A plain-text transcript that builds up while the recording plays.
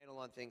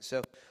thing.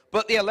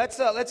 But yeah, let's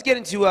get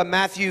into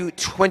Matthew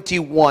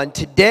 21.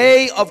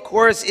 Today, of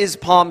course, is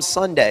Palm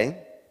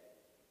Sunday.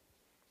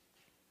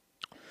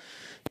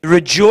 The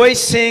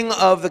rejoicing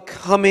of the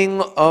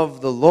coming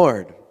of the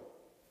Lord.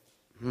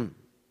 And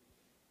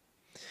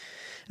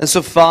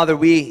so, Father,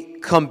 we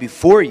come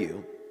before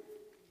you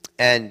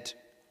and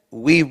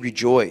we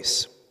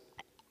rejoice.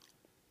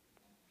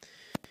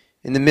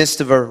 In the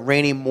midst of a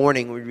rainy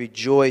morning, we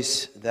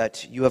rejoice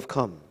that you have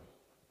come.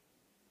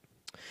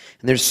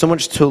 And there's so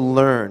much to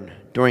learn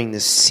during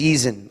this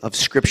season of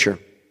Scripture.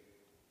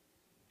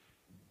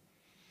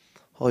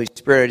 Holy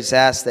Spirit, I just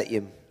ask that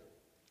you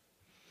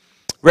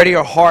ready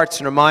our hearts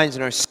and our minds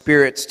and our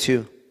spirits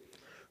to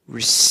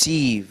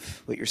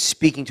receive what you're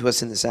speaking to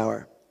us in this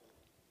hour.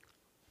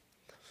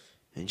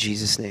 In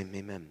Jesus' name,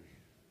 amen.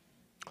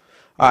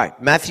 All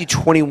right, Matthew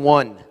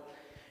 21.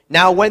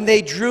 Now, when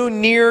they drew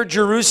near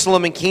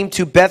Jerusalem and came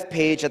to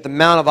Bethphage at the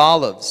Mount of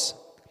Olives,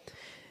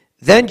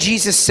 then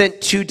Jesus sent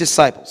 2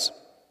 disciples,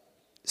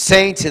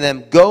 saying to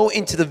them, "Go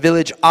into the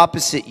village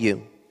opposite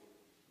you,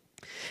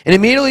 and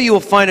immediately you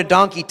will find a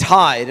donkey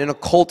tied and a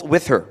colt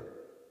with her.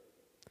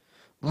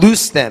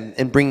 Loose them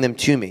and bring them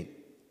to me.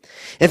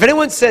 If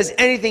anyone says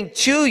anything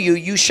to you,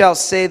 you shall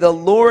say, 'The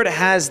Lord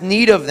has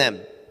need of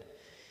them,'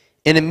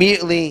 and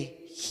immediately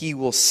he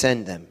will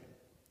send them."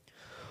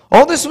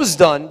 All this was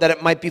done that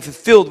it might be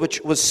fulfilled, which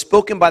was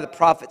spoken by the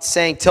prophet,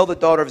 saying, "Tell the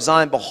daughter of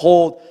Zion,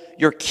 behold,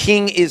 your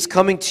king is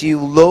coming to you,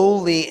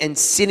 lowly and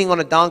sitting on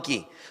a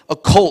donkey, a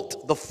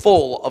colt, the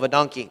foal of a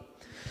donkey."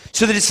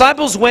 So the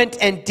disciples went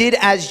and did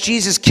as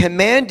Jesus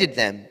commanded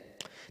them.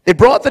 They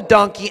brought the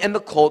donkey and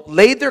the colt,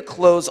 laid their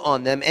clothes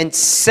on them, and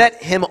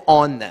set him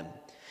on them.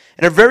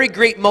 And a very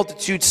great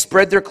multitude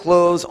spread their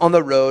clothes on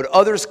the road.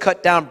 Others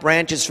cut down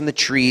branches from the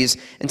trees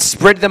and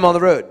spread them on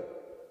the road.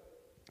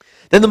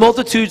 Then the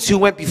multitudes who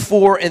went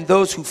before and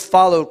those who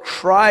followed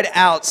cried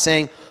out,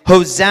 saying,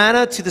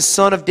 "Hosanna to the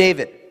Son of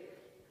David.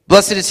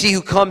 Blessed is he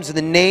who comes in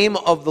the name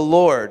of the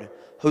Lord.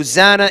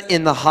 Hosanna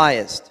in the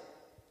highest."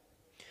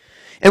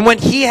 And when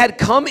he had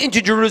come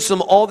into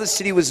Jerusalem, all the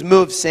city was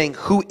moved, saying,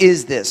 "Who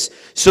is this?"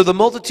 So the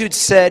multitude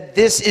said,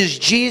 "This is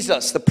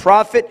Jesus, the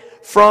prophet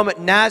from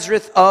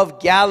Nazareth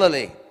of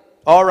Galilee."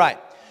 All right.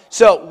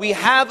 So we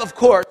have, of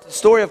course, the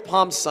story of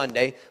Palm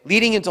Sunday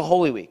leading into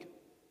Holy Week.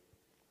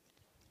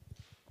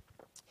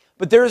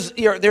 But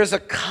there's a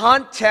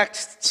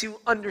context to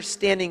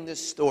understanding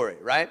this story,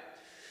 right?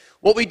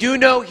 What we do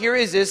know here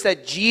is this,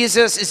 that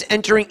Jesus is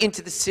entering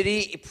into the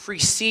city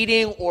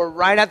preceding or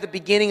right at the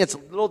beginning. It's a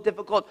little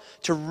difficult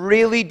to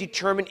really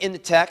determine in the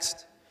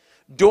text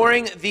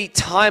during the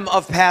time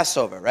of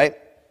Passover, right?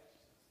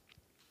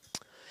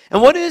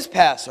 And what is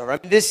Passover? I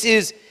mean, this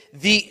is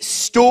the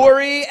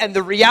story and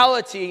the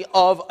reality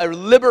of a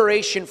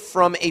liberation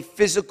from a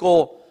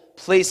physical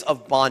place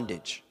of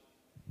bondage.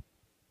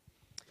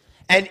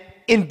 And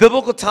in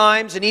biblical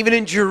times, and even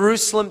in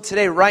Jerusalem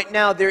today, right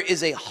now, there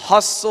is a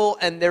hustle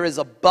and there is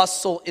a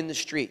bustle in the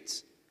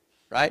streets,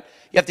 right?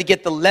 You have to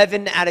get the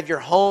leaven out of your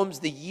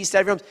homes, the yeast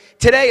out of your homes.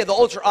 Today, the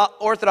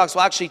ultra-Orthodox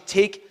will actually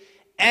take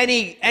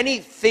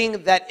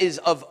anything that is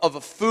of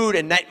a food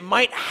and that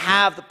might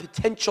have the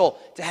potential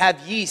to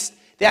have yeast.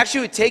 They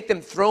actually would take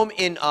them, throw them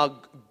in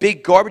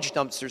big garbage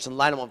dumpsters and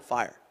light them on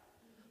fire.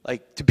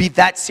 Like, to be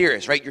that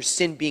serious, right? Your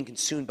sin being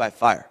consumed by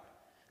fire.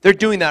 They're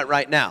doing that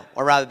right now,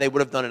 or rather they would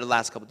have done it in the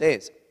last couple of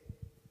days.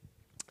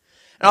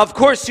 Now, of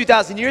course,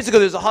 2,000 years ago,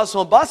 there's a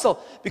hustle and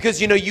bustle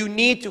because, you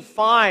need to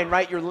find,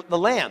 right, the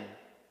lamb,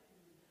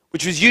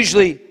 which was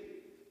usually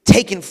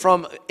taken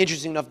from,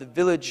 interesting enough, the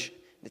village,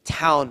 the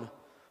town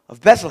of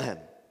Bethlehem.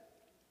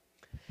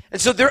 And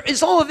so there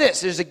is all of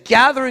this. There's a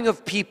gathering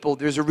of people.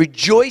 There's a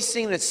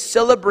rejoicing and a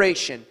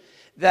celebration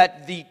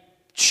that the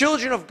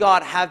children of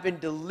God have been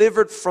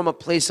delivered from a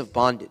place of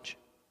bondage.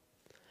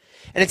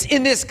 And it's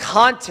in this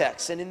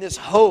context and in this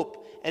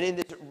hope and in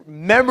this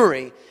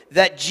memory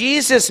that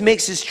Jesus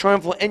makes his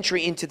triumphal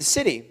entry into the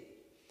city.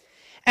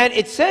 And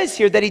it says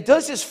here that he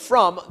does this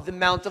from the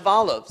Mount of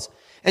Olives.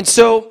 And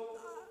so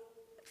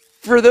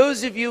for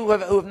those of you who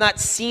have not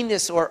seen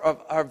this or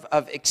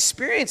have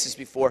experienced this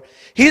before,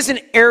 here's an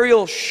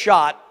aerial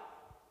shot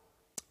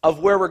of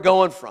where we're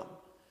going from,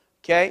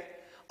 okay?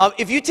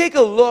 If you take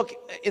a look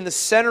in the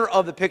center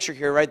of the picture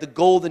here, right, the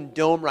golden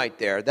dome right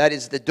there, that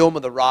is the Dome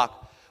of the Rock,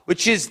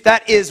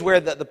 that is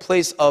where the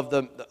place of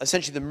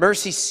essentially the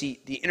mercy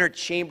seat, the inner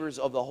chambers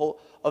of the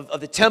whole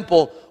of the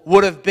temple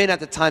would have been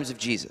at the times of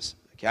Jesus.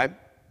 Okay,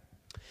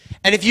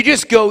 and if you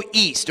just go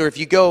east, or if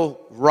you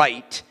go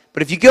right,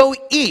 but if you go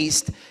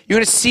east, you're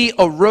going to see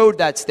a road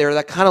that's there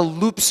that kind of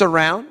loops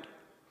around,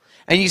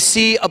 and you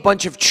see a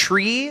bunch of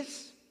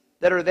trees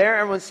that are there.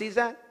 Everyone sees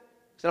that?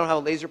 Because I don't have a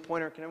laser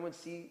pointer. Can everyone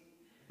see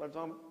what I'm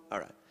talking about? All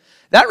right,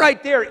 that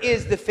right there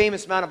is the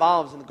famous Mount of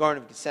Olives in the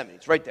Garden of Gethsemane.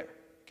 It's right there.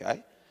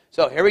 Okay.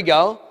 So here we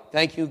go.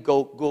 Thank you,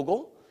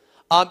 Google.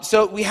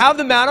 So we have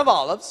the Mount of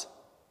Olives.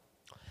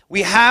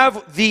 We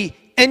have the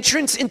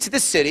entrance into the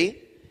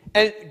city.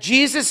 And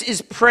Jesus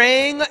is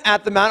praying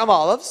at the Mount of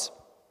Olives.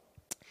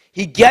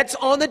 He gets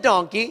on the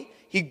donkey.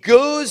 he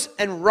goes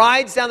and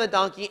rides down the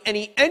donkey, and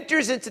he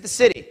enters into the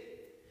city.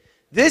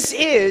 This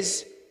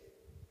is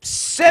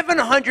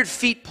 700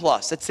 feet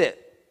plus. That's it.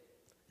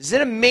 Is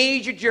it a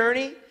major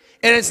journey?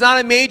 And it's not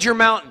a major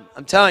mountain.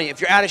 I'm telling you,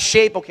 if you're out of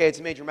shape, okay, it's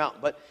a major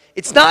mountain. But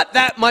it's not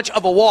that much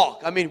of a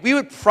walk. I mean, we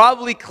would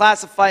probably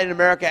classify it in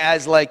America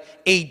as like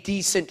a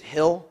decent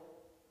hill.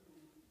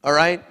 All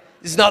right?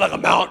 This is not like a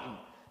mountain.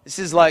 This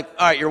is like,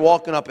 all right, you're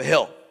walking up a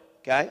hill.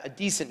 Okay? A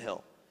decent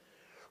hill.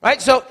 Right?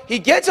 So he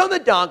gets on the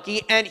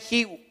donkey and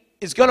he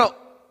is going to,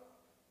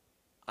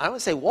 I don't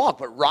want to say walk,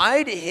 but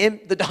ride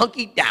the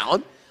donkey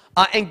down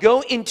and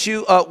go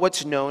into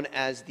what's known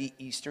as the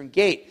Eastern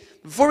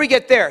Gate. Before we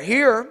get there,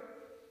 here,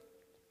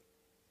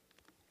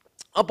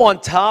 up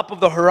on top of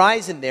the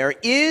horizon there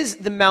is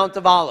the Mount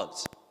of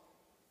Olives.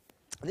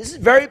 This is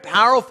very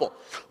powerful.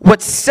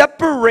 What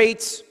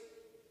separates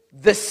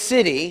the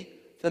city,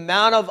 the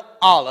Mount of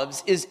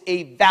Olives, is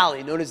a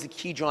valley known as the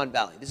Kidron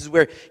Valley. This is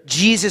where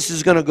Jesus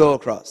is going to go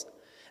across.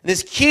 And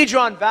this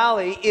Kidron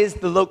Valley is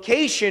the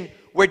location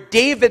where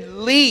David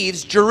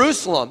leaves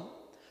Jerusalem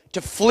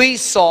to flee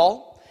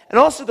Saul and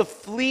also to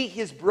flee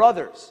his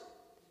brothers.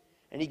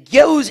 And he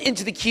goes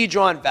into the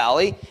Kidron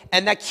Valley,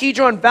 and that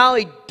Kidron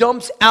Valley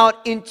dumps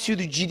out into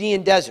the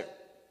Judean desert.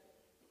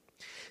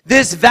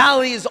 This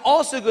valley is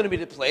also going to be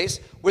the place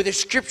where the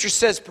scripture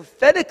says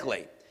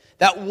prophetically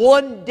that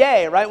one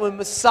day, right, when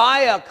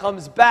Messiah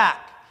comes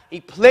back, he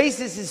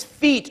places his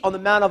feet on the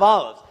Mount of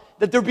Olives,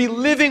 that there'll be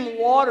living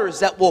waters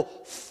that will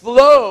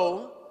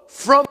flow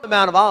from the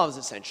Mount of Olives,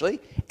 essentially,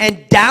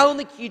 and down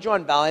the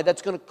Kidron Valley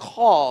that's going to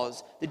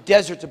cause the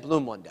desert to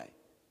bloom one day.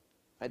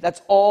 Right?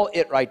 That's all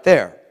it right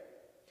there.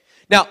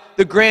 Now,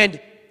 the grand,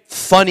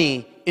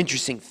 funny,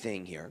 interesting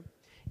thing here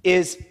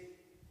is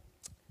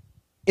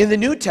in the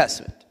New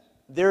Testament,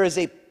 there is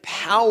a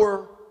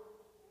power,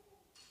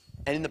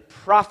 and in the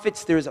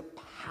prophets, there is a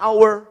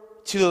power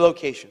to the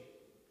location.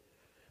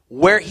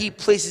 Where he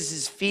places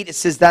his feet, it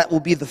says that will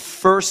be the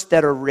first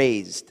that are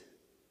raised.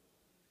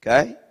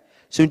 Okay?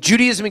 So in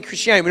Judaism and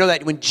Christianity, we know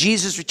that when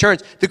Jesus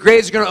returns, the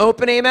graves are going to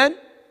open, amen?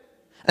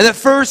 And the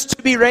first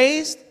to be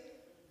raised?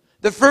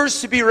 The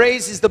first to be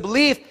raised is the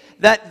belief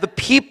that the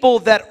people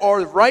that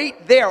are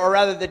right there, or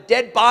rather the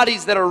dead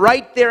bodies that are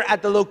right there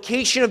at the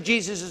location of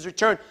Jesus'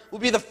 return, will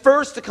be the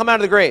first to come out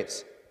of the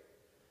graves.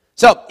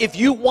 So if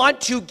you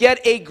want to get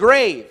a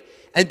grave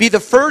and be the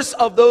first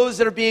of those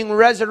that are being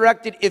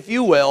resurrected, if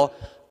you will,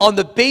 on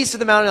the base of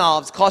the Mount of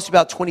Olives, it costs you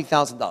about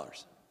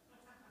 $20,000.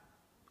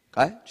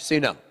 Okay? Just so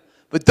you know.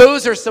 But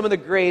those are some of the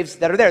graves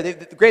that are there.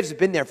 The graves have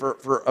been there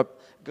for a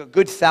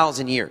good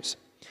 1,000 years.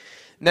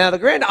 Now, the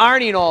grand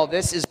irony in all of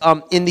this is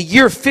in the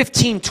year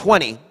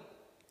 1520,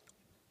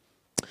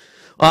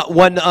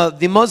 when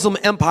the Muslim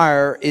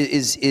Empire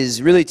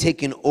is really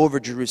taking over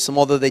Jerusalem,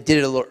 although they did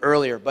it a little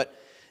earlier, but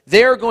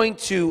they're going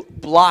to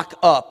block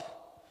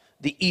up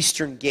the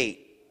Eastern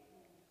Gate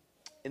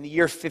in the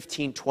year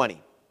 1520,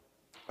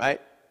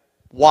 right?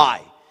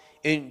 Why?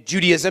 In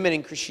Judaism and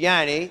in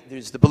Christianity,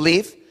 there's the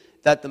belief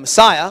that the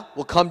Messiah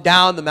will come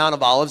down the Mount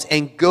of Olives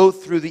and go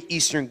through the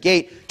Eastern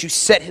Gate to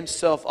set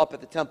himself up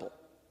at the temple.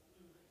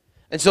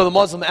 And so the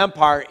Muslim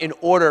Empire, in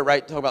order,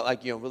 right, talk about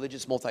like,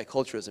 religious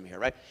multiculturalism here,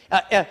 right?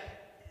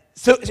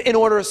 So in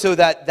order so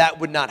that that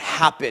would not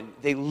happen,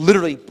 they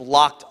literally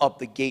blocked up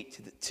the gate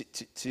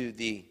to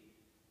the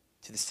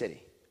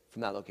city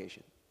from that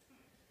location.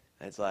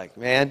 And it's like,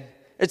 man,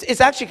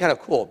 it's actually kind of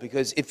cool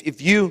because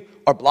if you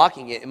are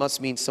blocking it, it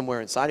must mean somewhere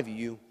inside of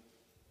you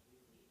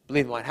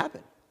believe it might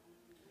happen.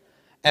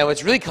 And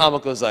what's really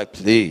comical is like,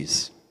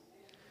 please,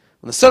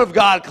 when the Son of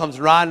God comes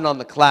riding on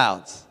the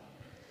clouds,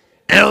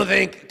 I don't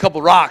think a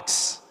couple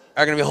rocks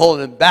are going to be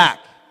holding him back,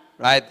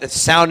 right? The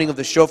sounding of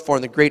the shofar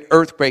and the great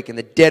earthquake and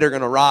the dead are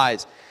going to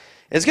rise.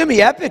 And it's going to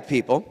be epic,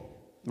 people,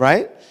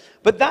 right?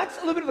 But that's a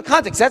little bit of the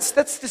context. That's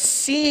the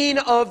scene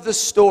of the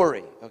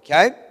story,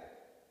 okay?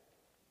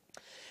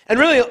 And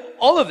really,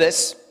 all of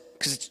this,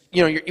 because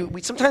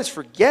we sometimes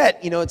forget,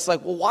 it's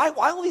like, well, why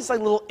all these like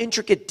little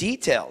intricate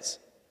details?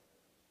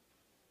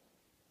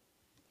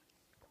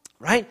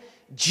 Right?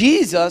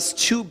 Jesus,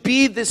 to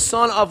be the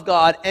Son of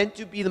God and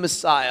to be the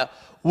Messiah,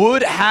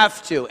 would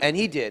have to, and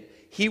he did,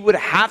 he would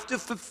have to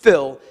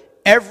fulfill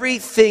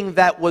everything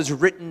that was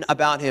written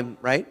about him,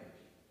 right?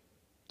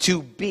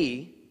 To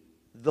be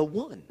the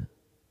one.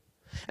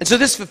 And so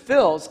this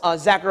fulfills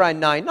Zechariah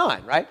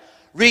 9:9, right?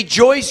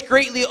 Rejoice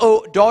greatly,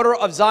 O daughter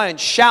of Zion.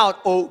 Shout,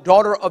 O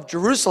daughter of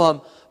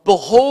Jerusalem.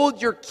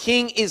 Behold, your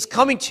king is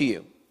coming to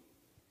you.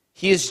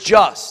 He is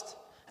just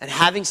and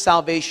having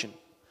salvation,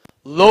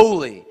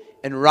 lowly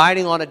and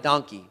riding on a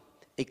donkey,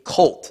 a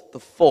colt, the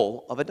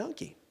foal of a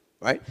donkey,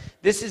 right?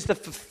 This is the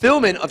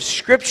fulfillment of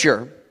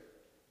Scripture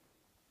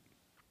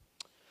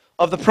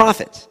of the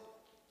prophet,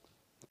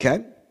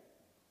 okay?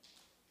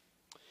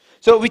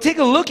 So we take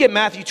a look at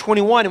Matthew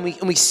 21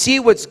 and we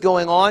see what's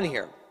going on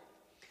here.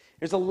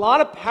 There's a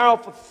lot of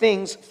powerful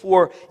things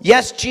for,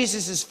 yes,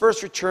 Jesus'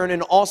 first return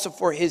and also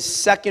for his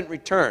second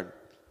return.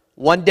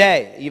 One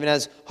day, even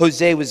as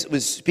Jose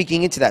was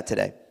speaking into that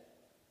today.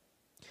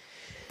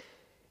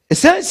 It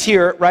says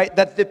here, right,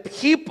 that the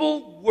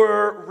people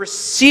were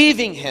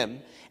receiving him,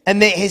 and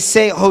they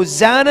say,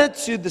 Hosanna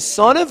to the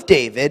Son of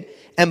David,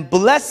 and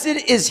blessed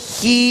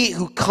is he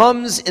who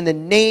comes in the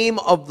name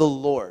of the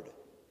Lord.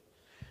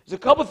 There's a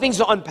couple things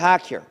to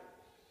unpack here.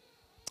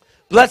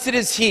 Blessed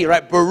is he,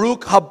 right?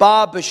 Baruch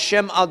haba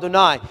b'shem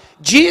Adonai.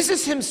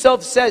 Jesus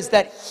himself says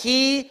that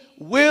he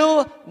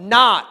will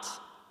not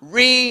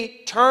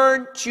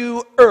return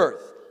to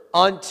earth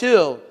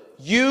until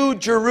you,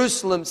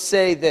 Jerusalem,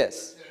 say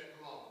this.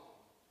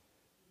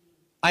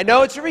 I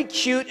know it's very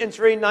cute and it's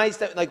very nice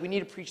that we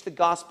need to preach the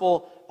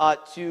gospel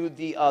to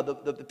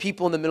the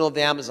people in the middle of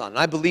the Amazon. And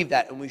I believe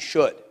that, and we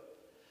should.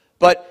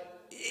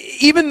 But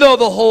even though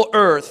the whole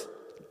earth,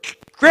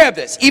 grab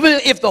this,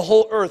 even if the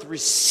whole earth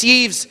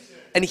receives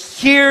and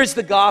hears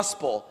the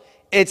gospel,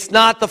 it's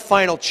not the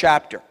final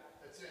chapter.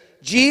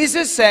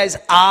 Jesus says,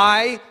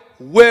 I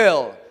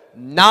will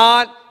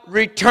not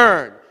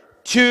return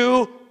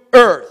to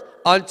earth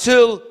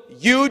until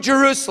you,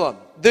 Jerusalem,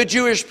 the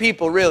Jewish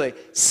people really,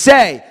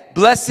 say,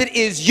 blessed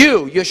is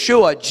you,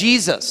 Yeshua,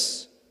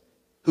 Jesus,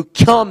 who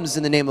comes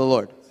in the name of the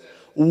Lord.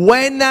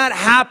 When that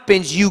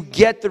happens, you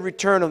get the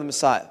return of the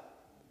Messiah.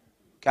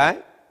 Okay?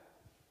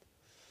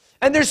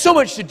 And there's so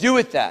much to do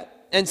with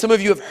that. And some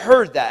of you have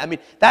heard that. I mean,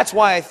 that's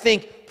why I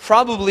think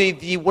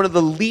probably one of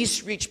the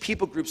least reached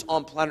people groups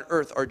on planet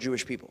Earth are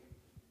Jewish people.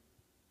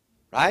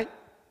 Right?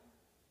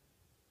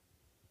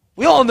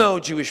 We all know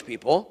Jewish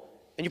people,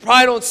 and you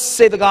probably don't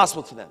say the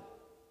gospel to them.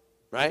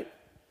 Right?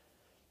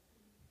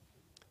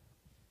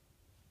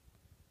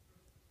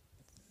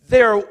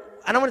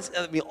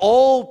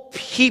 All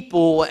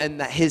people,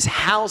 and that his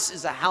house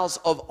is a house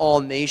of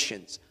all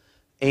nations.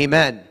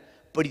 Amen.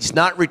 But he's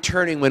not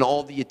returning when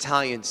all the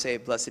Italians say,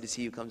 blessed is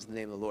he who comes in the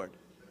name of the Lord.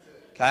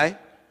 Okay?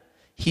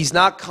 He's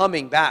not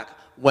coming back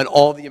when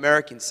all the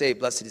Americans say,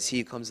 blessed is he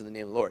who comes in the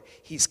name of the Lord.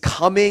 He's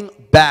coming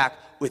back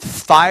with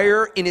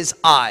fire in his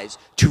eyes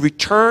to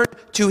return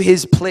to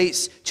his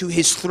place, to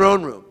his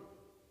throne room.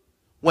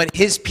 When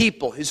his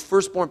people, his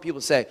firstborn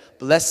people say,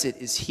 blessed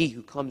is he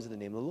who comes in the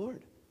name of the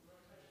Lord.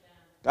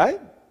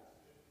 Right?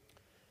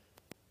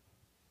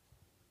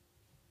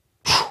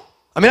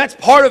 I mean, that's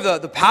part of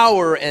the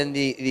power and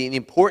the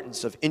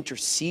importance of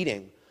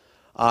interceding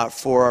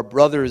for our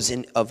brothers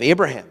of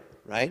Abraham,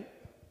 right?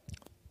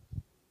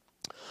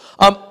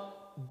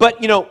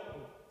 But,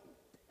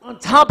 on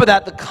top of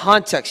that, the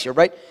context here,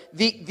 right?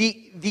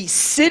 The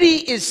city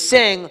is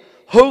saying,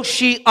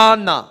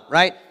 Hoshi'ana,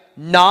 right?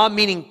 Na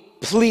meaning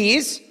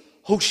please,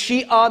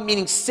 Hoshia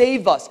meaning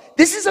save us.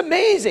 This is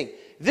amazing.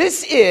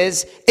 This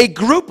is a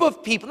group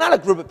of people, not a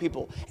group of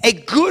people, a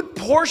good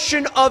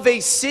portion of a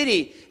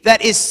city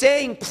that is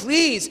saying,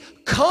 please,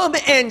 come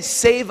and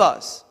save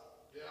us.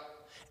 Yeah.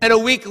 And a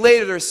week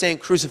later, they're saying,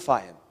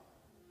 crucify him.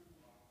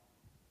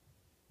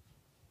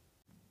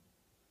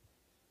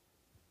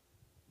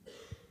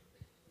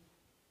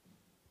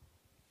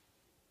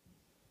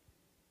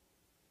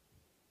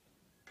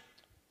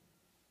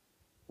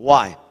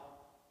 Why?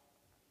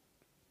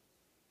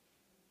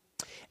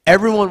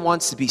 Everyone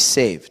wants to be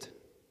saved.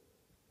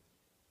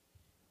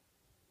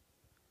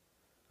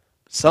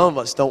 Some of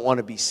us don't want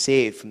to be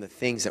saved from the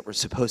things that we're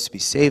supposed to be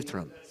saved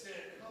from. That's it.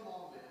 Come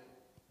on, man.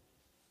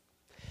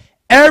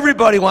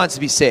 Everybody wants to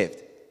be saved.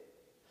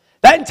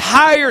 That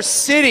entire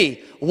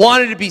city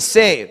wanted to be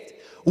saved.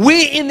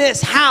 We in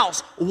this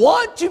house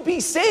want to be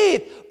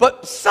saved,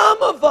 but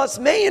some of us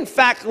may in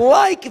fact,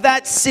 like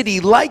that city,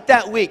 like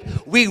that week,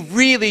 we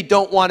really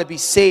don't want to be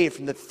saved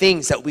from the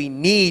things that we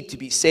need to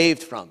be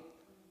saved from.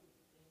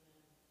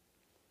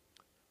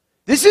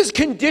 This is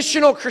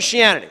conditional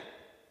Christianity.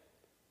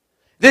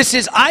 This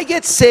is, I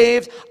get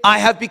saved, I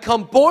have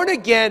become born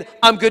again,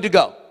 I'm good to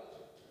go.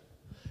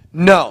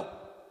 No.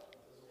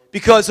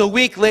 Because a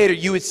week later,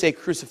 you would say,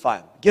 crucify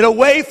him. Get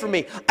away from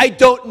me. I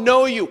don't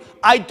know you.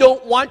 I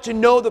don't want to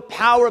know the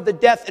power of the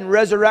death and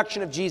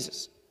resurrection of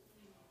Jesus.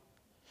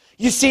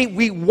 You see,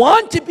 we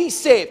want to be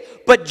saved,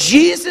 but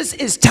Jesus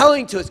is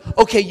telling to us,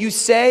 okay, you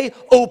say,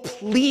 oh,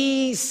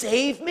 please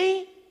save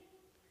me?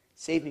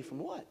 Save me from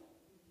what?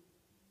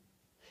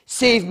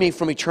 Save me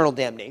from eternal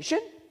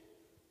damnation?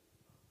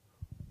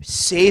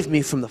 Save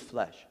me from the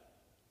flesh.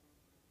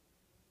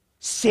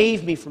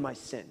 Save me from my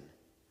sin.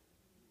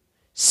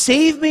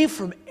 Save me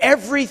from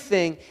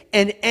everything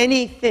and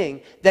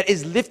anything that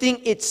is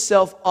lifting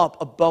itself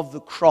up above the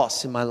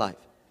cross in my life.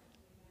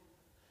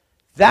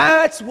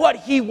 That's what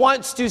he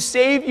wants to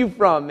save you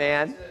from,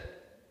 man.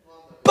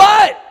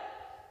 But,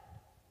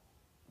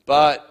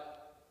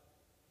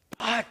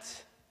 when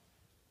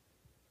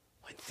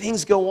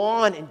things go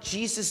on and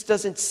Jesus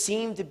doesn't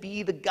seem to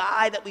be the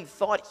guy that we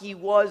thought he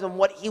was and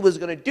what he was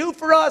going to do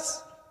for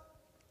us,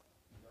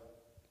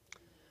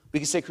 we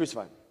can say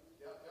crucify him.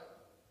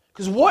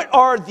 Because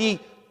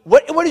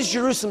what is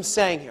Jerusalem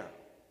saying here?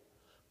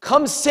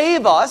 Come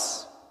save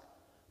us.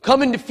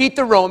 Come and defeat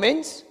the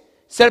Romans.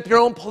 Set up your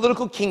own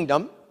political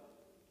kingdom.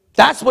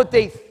 That's what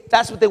they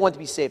want to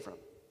be saved from.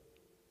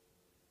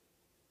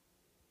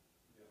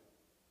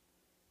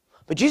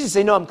 But Jesus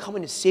said, no, I'm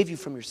coming to save you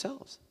from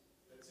yourselves.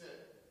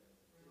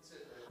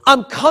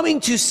 I'm coming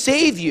to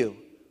save you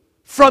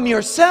from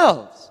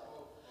yourselves.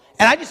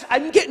 And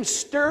I'm getting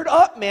stirred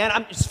up, man.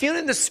 I'm just feeling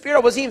in the spirit.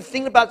 I wasn't even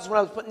thinking about this when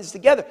I was putting this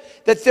together.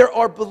 That there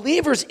are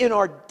believers in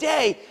our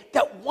day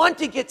that want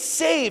to get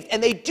saved.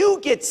 And they do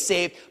get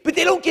saved. But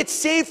they don't get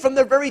saved from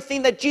the very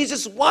thing that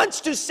Jesus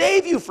wants to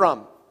save you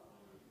from.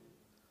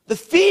 The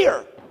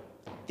fear,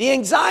 the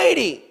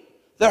anxiety,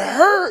 the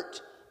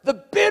hurt, the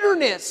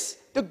bitterness,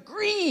 the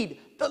greed,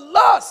 the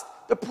lust,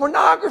 the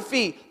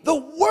pornography, the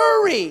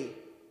worry,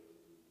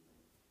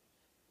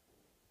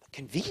 the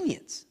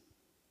convenience.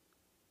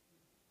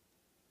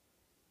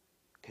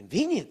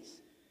 Convenience.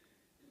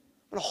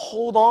 I'm going to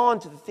hold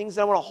on to the things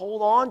that I want to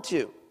hold on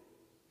to.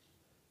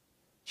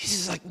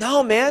 Jesus is like,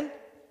 no, man.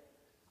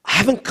 I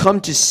haven't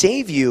come to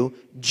save you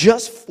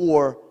just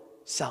for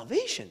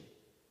salvation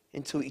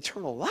into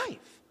eternal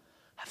life.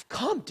 I've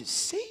come to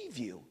save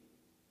you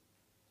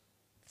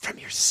from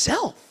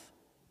yourself.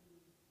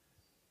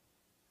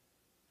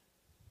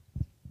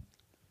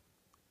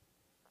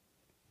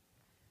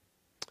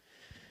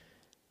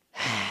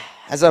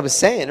 As I was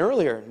saying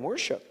earlier in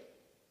worship,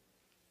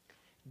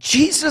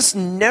 Jesus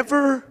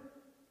never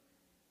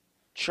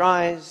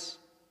tries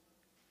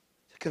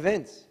to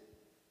convince.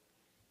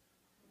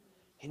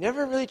 He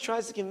never really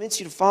tries to convince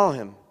you to follow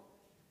him.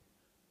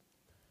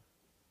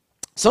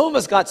 Some of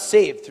us got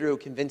saved through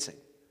convincing.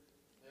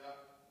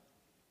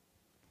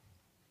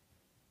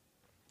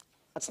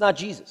 That's not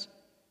Jesus.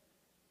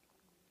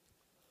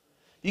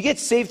 You get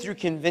saved through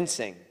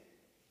convincing.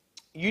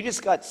 You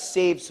just got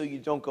saved so you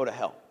don't go to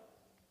hell.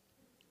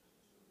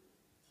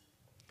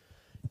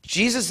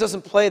 Jesus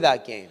doesn't play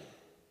that game.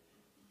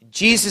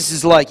 Jesus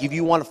is like, if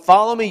you want to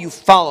follow me, you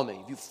follow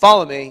me. If you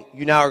follow me,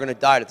 you now are going to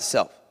die to the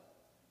self.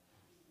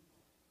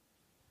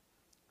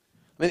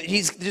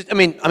 I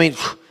mean,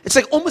 it's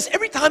like almost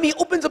every time he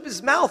opens up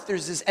his mouth,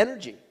 there's this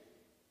energy.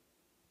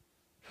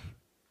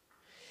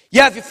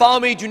 Yeah, if you follow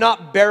me, do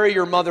not bury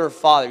your mother or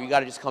father. You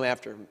got to just come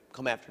after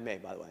me,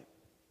 by the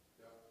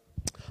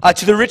way.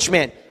 To the rich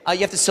man, you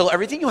have to sell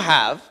everything you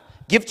have,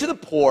 give to the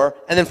poor,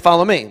 and then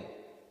follow me.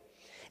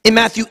 In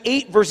Matthew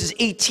 8, verses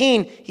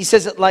 18, he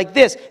says it like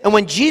this. And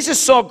when Jesus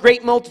saw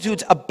great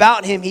multitudes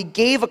about him, he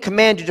gave a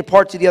command to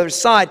depart to the other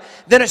side.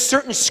 Then a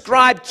certain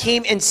scribe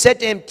came and said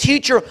to him,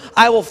 Teacher,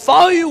 I will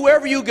follow you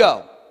wherever you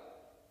go.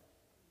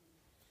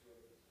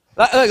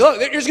 Look,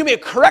 there's going to be a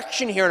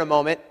correction here in a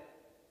moment.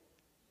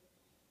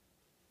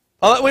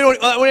 We don't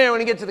want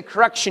to get to the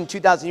correction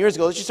 2,000 years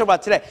ago. Let's just talk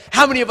about today.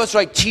 How many of us are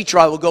like, Teacher,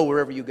 I will go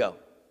wherever you go?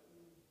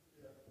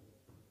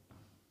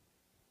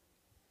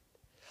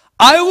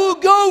 I will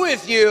go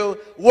with you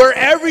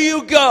wherever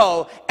you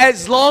go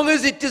as long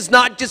as it does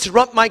not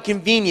disrupt my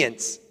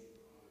convenience.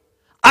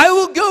 I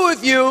will go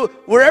with you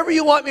wherever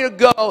you want me to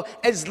go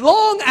as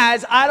long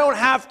as I don't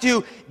have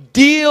to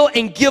deal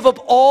and give up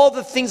all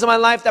the things in my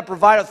life that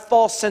provide a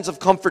false sense of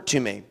comfort to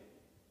me.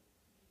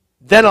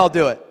 Then I'll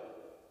do it.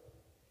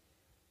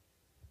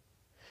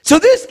 So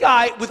this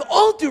guy, with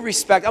all due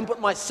respect, I'm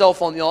putting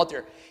myself on the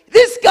altar.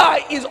 This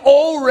guy is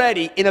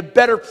already in a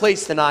better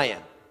place than I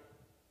am.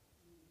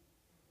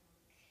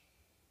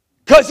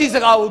 Because he's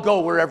like, I will go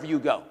wherever you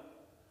go.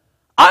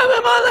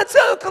 Let's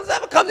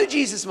have a come to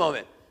Jesus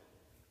moment.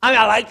 I mean,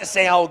 I like to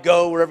say I will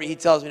go wherever he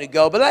tells me to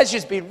go, but let's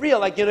just be real.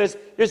 Like,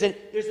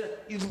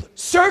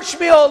 search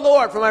me, O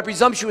Lord, for my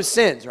presumptuous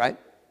sins, right?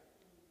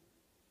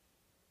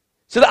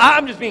 So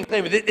I'm just being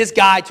clear. This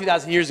guy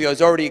 2,000 years ago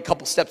is already a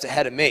couple steps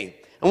ahead of me.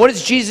 And what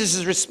is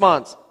Jesus'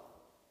 response?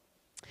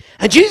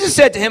 And Jesus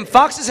said to him,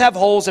 Foxes have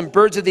holes and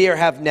birds of the air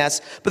have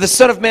nests, but the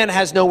Son of Man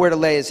has nowhere to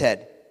lay his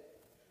head.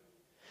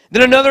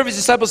 Then another of his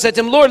disciples said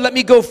to him, Lord, let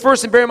me go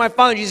first and bury my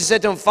father. And Jesus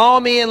said to him, follow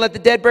me and let the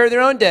dead bury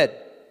their own dead.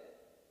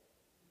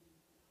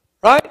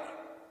 Right?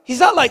 He's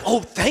not like,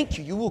 oh, thank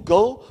you. You will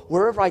go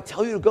wherever I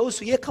tell you to go.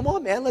 So yeah, come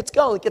on, man. Let's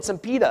go. Let's get some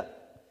pita.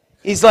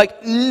 He's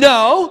like,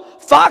 no.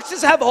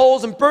 Foxes have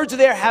holes and birds of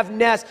the air have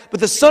nests, but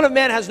the Son of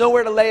Man has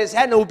nowhere to lay his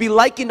head, and it will be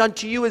likened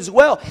unto you as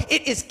well.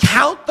 It is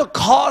count the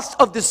cost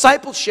of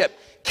discipleship.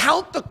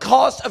 Count the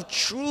cost of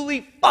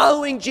truly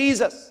following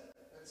Jesus.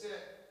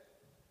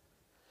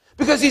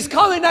 Because he's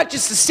coming not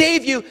just to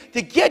save you,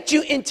 to get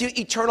you into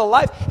eternal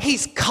life.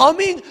 He's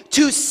coming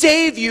to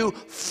save you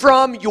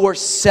from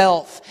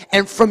yourself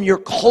and from your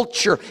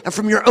culture and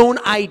from your own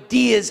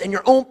ideas and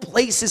your own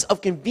places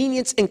of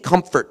convenience and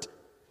comfort.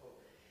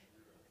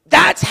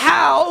 That's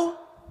how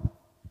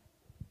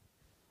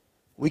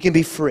we can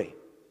be free.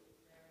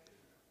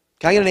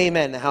 Can I get an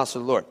amen in the house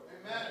of the Lord?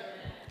 Amen.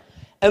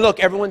 And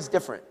look, everyone's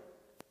different.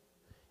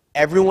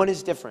 Everyone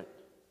is different.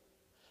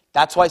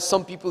 That's why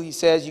some people, he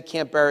says, you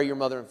can't bury your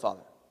mother and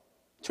father.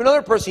 To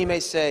another person,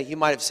 he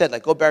might have said,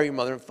 like, go bury your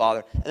mother and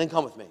father, and then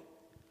come with me.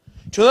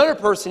 To another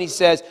person, he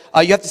says,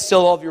 you have to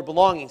sell all of your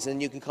belongings, and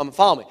then you can come and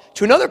follow me.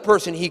 To another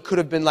person, he could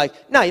have been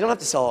like, no, you don't have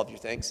to sell all of your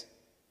things,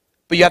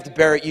 but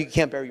you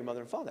can't bury your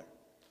mother and father.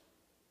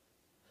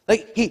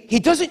 Like, he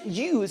doesn't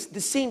use the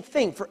same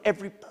thing for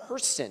every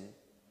person.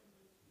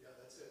 Yeah,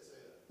 that's it. Say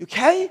that.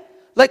 Okay?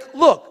 Like,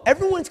 look,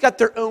 everyone's got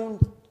their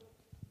own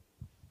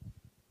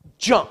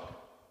junk.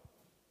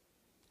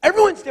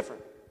 Everyone's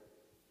different.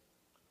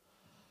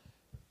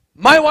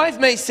 My wife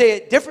may say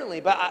it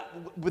differently, but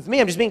with me,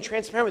 I'm just being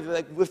transparent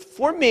with you.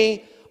 For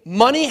me,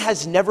 money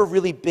has never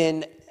really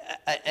been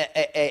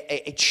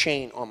a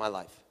chain on my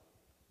life.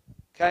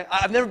 Okay?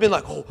 I've never been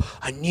like, oh,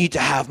 I need to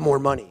have more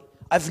money.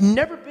 I've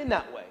never been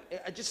that way.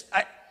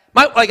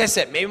 Like I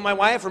said, maybe my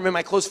wife or maybe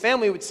my close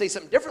family would say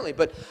something differently,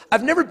 but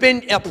I've never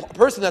been a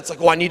person that's like,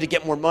 oh, I need to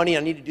get more money,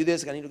 I need to do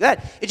this, I need to do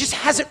that. It just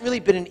hasn't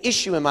really been an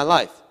issue in my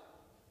life.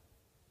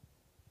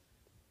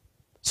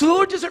 So the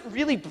Lord doesn't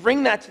really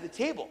bring that to the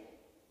table.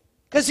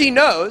 Because he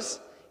knows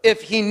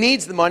if he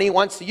needs the money,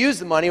 wants to use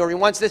the money, or he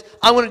wants this,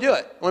 I want to do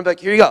it. I want to be like,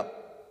 here you go.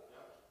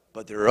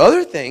 But there are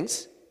other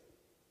things.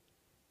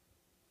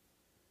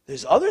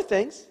 There's other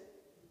things.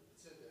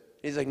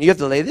 He's like, you have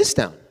to lay this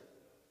down.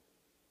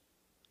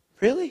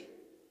 Really?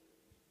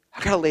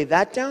 I got to lay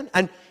that down?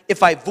 And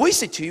if I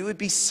voice it to you, it would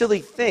be silly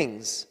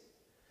things.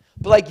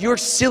 But like your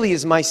silly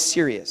is my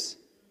serious.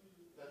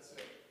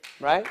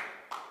 Right?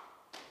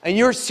 And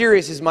your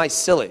serious is my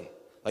silly.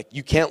 Like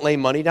you can't lay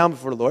money down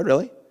before the Lord,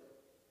 really?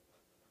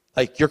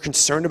 Like, you're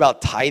concerned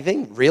about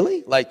tithing?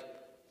 Really? Like,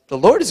 the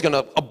Lord is going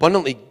to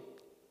abundantly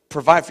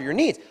provide for your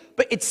needs.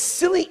 But it's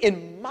silly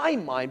in my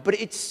mind, but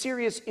it's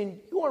serious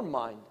in your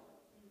mind.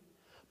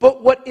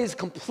 But what is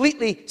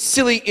completely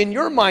silly in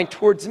your mind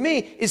towards me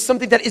is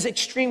something that is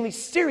extremely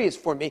serious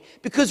for me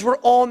because we're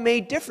all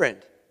made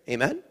different.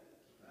 Amen?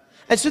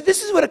 And so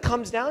this is what it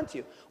comes down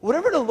to.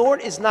 Whatever the Lord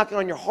is knocking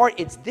on your heart,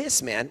 it's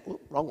this, man. Ooh,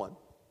 wrong one.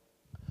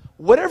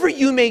 Whatever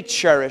you may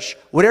cherish,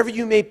 whatever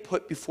you may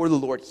put before the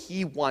Lord,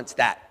 he wants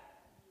that.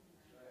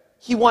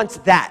 He wants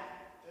that.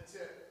 That's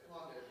it.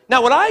 Come on, David.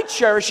 Now, what I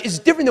cherish is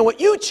different than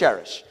what you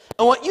cherish.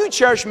 And what you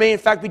cherish may, in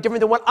fact, be different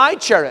than what I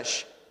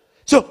cherish.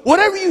 So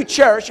whatever you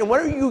cherish and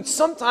whatever you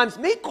sometimes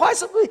may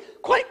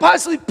quite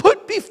possibly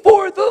put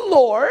before the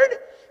Lord,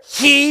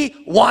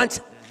 he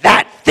wants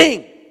that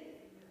thing.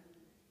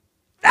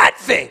 That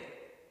thing.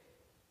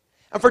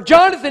 And for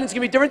Jonathan, it's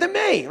going to be different than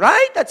me,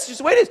 right? That's just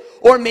the way it is.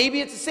 Or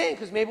maybe it's the same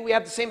because maybe we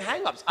have the same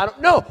hang-ups. I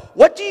don't know.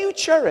 What do you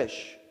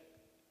cherish?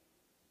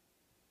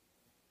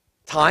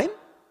 Time?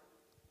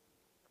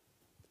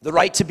 The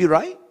right to be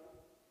right?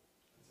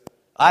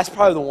 That's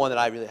probably the one that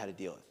I really had to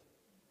deal with.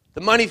 The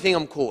money thing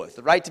I'm cool with.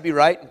 The right to be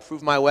right and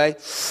prove my way.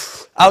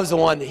 I was the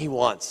one that he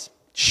wants.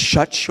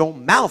 Shut your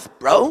mouth,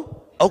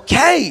 bro.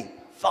 Okay,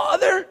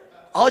 Father,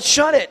 I'll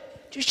shut it.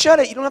 Just shut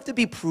it. You don't have to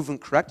be proven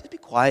correct. Just be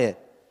quiet.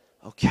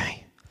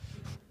 Okay.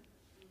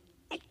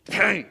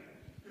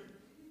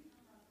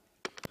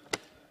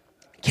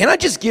 Can I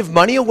just give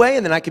money away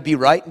and then I could be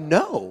right?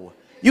 No.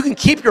 You can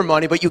keep your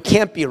money, but you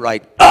can't be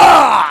right.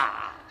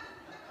 Ah!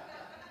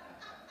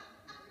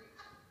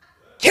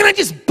 Can I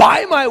just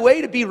buy my way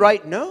to be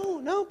right?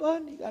 No,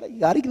 bud. You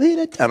gotta leave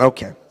it down.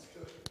 Okay.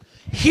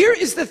 Here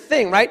is the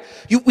thing, right?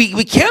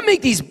 We can't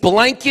make these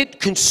blanket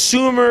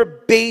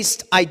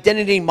consumer-based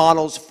identity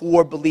models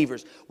for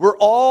believers. We're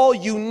all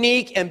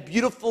unique and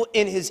beautiful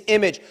in his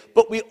image,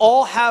 but we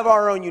all have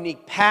our own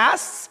unique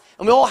pasts,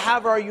 and we all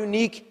have our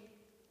unique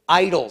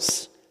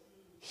idols.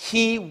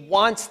 He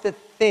wants the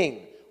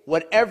thing,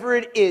 whatever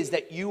it is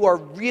that you are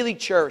really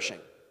cherishing,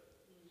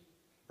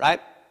 right?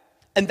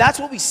 And that's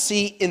what we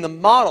see in the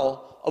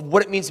model of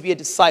what it means to be a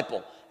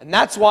disciple. And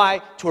that's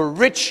why to a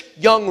rich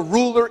young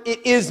ruler,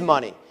 it is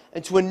money.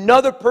 And to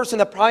another person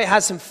that probably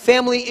has some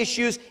family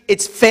issues,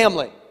 it's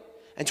family.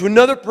 And to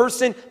another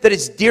person that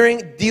is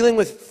dealing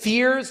with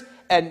fears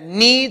and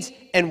needs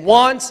and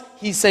wants,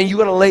 he's saying, you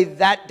got to lay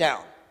that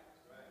down.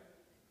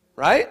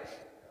 Right?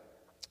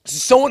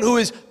 Someone who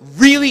is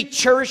really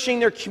cherishing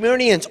their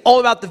community and it's all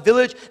about the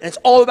village and it's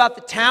all about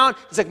the town.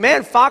 It's like,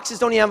 man, foxes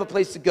don't even have a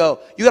place to go.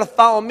 You got to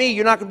follow me.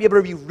 You're not going to be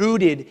able to be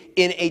rooted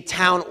in a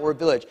town or a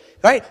village.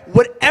 Right?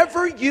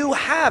 Whatever you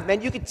have,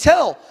 man, you can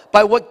tell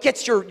by what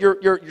gets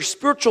your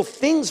spiritual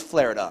things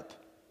flared up.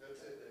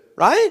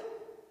 Right?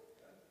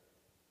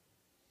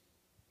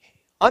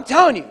 I'm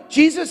telling you,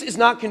 Jesus is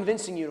not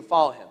convincing you to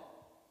follow him.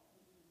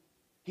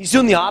 He's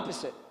doing the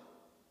opposite.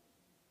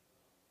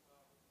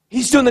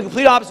 He's doing the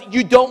complete opposite.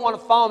 You don't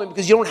want to follow him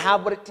because you don't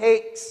have what it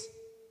takes.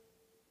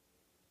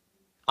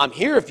 I'm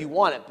here if you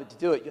want it, but to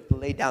do it, you have to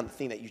lay down the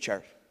thing that you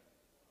cherish.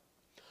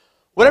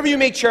 Whatever you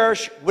may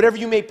cherish, whatever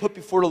you may put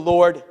before the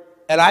Lord,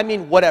 and I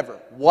mean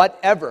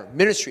whatever,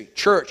 ministry,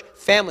 church,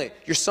 family,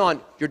 your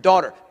son, your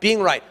daughter, being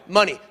right,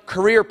 money,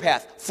 career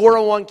path,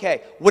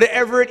 401k,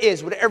 whatever it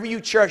is, whatever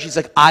you cherish, he's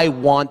like, I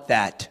want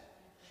that.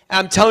 And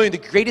I'm telling you, the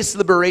greatest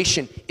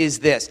liberation is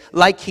this.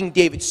 Like King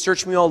David,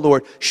 search me, O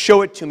Lord,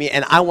 show it to me,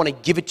 and I want to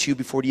give it to you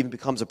before it even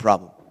becomes a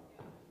problem.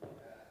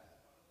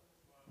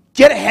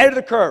 Get ahead of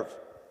the curve.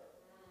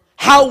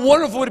 How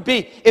wonderful would it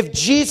be if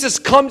Jesus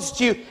comes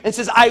to you and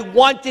says, I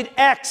wanted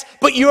X,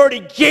 but you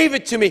already gave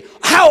it to me.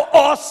 How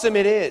awesome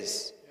it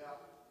is.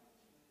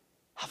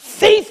 How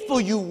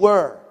faithful you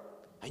were,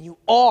 and you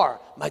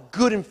are my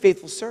good and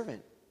faithful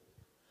servant.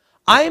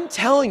 I am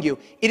telling you,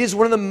 it is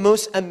one of the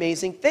most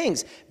amazing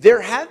things.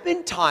 There have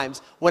been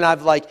times when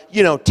I've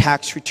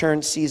tax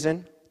return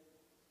season.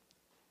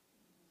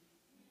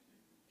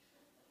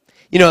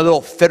 A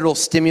little federal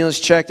stimulus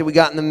check that we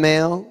got in the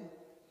mail.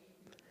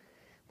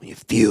 when you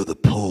feel the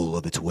pull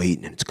of its weight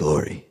and its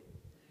glory.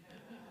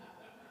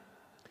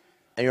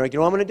 And you're like, you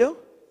know what I'm going to do?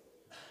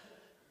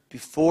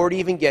 Before it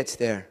even gets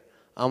there,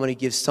 I'm going to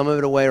give some of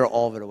it away or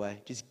all of it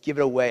away. Just give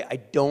it away. I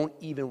don't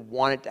even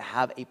want it to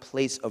have a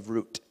place of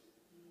root.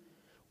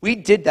 We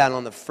did that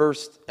on the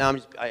first,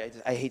 I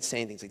hate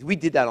saying things like that. We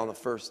did that on the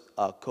first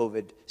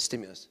COVID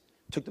stimulus.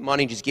 Took the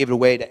money and just gave it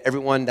away to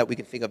everyone that we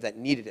can think of that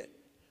needed it,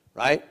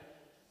 right?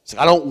 It's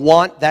like, I don't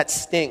want that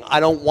sting. I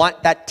don't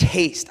want that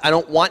taste. I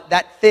don't want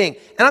that thing.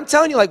 And I'm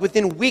telling you, like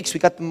within weeks, we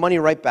got the money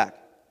right back.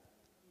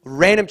 A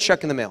random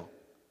check in the mail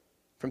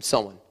from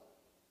someone.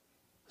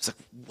 It's like,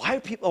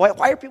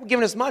 why are people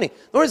giving us money?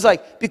 The Lord's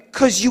like,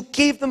 because you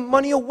gave the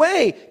money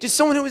away to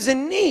someone who was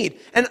in need.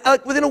 And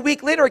within a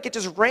week later, I get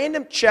this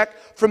random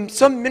check from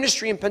some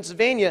ministry in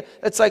Pennsylvania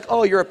that's like,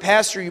 oh, you're a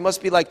pastor. You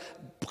must be like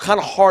kind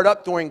of hard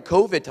up during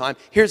COVID time.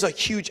 Here's a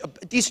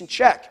decent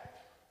check.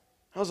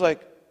 I was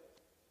like,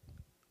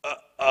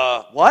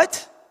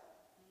 what?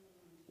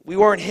 We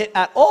weren't hit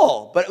at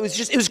all. But it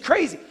was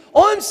crazy.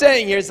 All I'm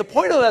saying here is the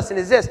point of the lesson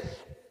is this.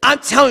 I'm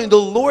telling you, the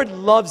Lord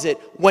loves it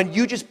when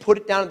you just put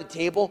it down on the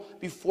table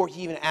before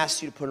He even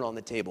asks you to put it on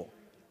the table,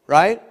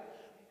 right?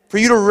 For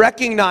you to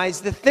recognize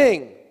the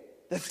thing,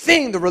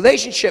 the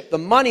relationship, the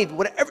money,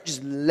 whatever,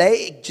 just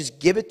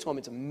give it to Him.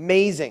 It's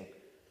amazing.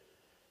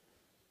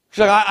 She's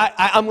like,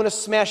 I'm going to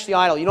smash the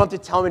idol. You don't have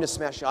to tell me to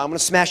smash the idol. I'm going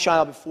to smash the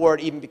idol before it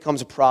even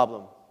becomes a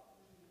problem,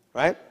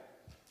 right?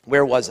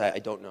 Where was I? I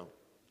don't know.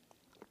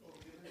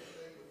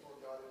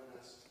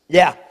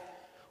 Yeah.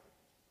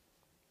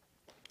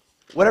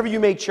 Whatever you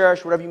may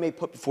cherish, whatever you may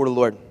put before the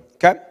Lord.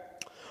 Okay?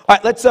 All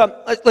right,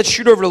 let's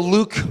shoot over to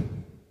Luke.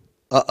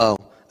 Uh-oh.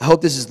 I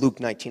hope this is Luke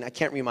 19. I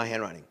can't read my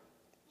handwriting.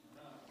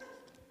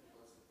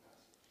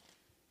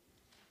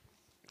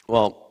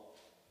 Well,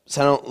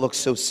 so I don't look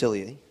so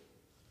silly.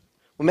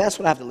 Well, that's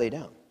what I have to lay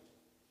down.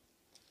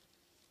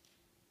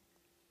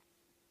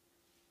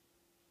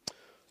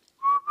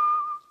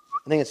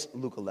 I think it's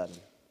Luke 11.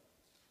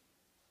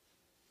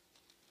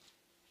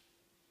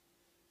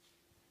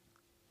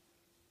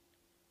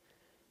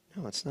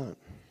 No, it's not.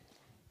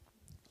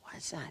 What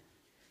is that?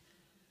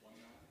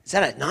 Is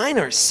that a 9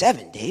 or a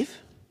 7, Dave?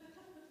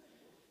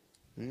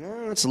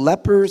 No, it's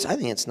lepers. I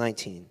think it's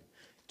 19.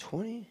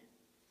 20?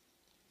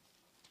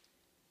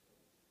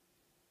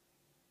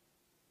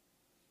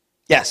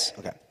 Yes,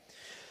 okay.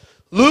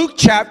 Luke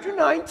chapter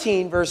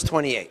 19, verse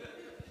 28.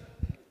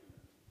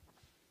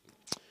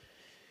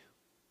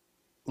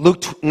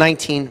 Luke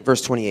 19,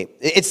 verse 28.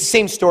 It's the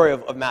same story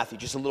of Matthew,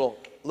 just a little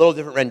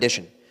different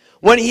rendition.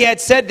 When he had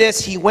said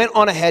this, he went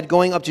on ahead,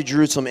 going up to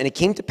Jerusalem. And it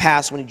came to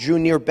pass, when he drew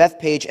near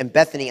Bethpage and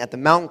Bethany at the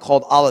mountain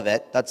called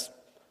Olivet, that's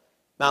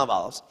Mount of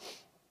Olives,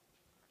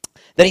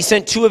 that he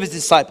sent 2 of his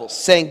disciples,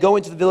 saying, go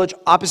into the village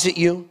opposite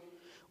you,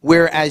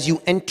 where as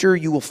you enter,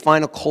 you will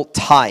find a colt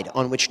tied,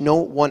 on which no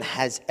one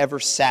has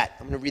ever sat.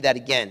 I'm going to read that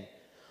again.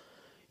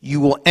 You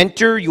will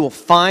enter, you will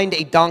find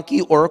a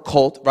donkey or a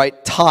colt,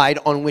 right, tied,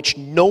 on which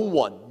no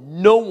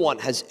one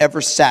has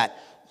ever sat.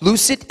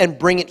 Loose it and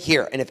bring it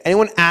here. And if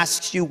anyone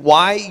asks you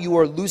why you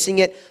are loosing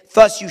it,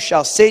 thus you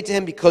shall say to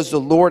him, because the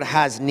Lord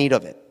has need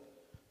of it.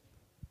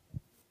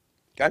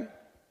 Okay?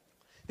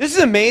 This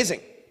is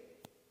amazing.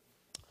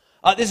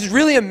 This is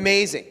really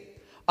amazing.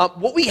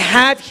 What we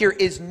have here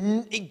is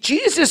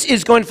Jesus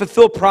is going to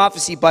fulfill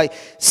prophecy by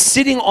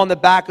sitting on the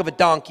back of a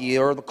donkey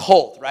or the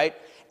colt, right?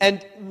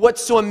 And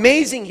what's so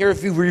amazing here,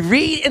 if you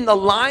read in the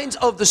lines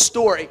of the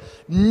story,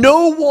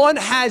 no one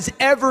has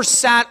ever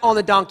sat on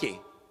the donkey.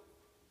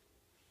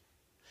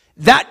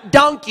 That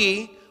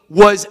donkey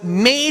was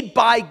made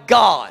by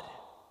God.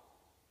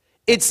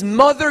 Its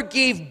mother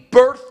gave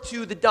birth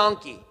to the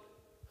donkey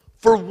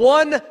for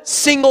one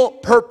single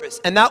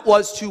purpose, and that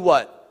was to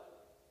what?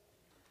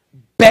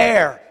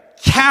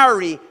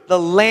 Carry the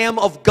Lamb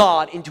of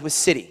God into a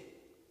city.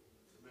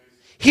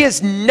 He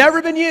has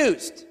never been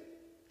used.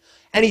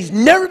 And he's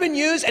never been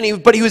used,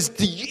 but he was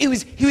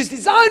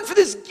designed for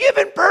this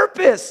given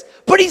purpose.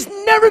 But he's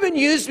never been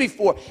used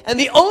before. And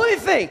the only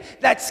thing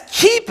that's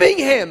keeping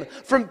him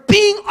from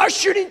being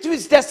ushered into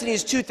his destiny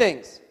is 2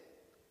 things.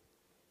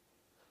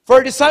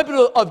 For a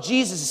disciple of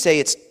Jesus to say,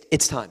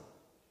 it's time.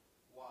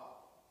 Wow.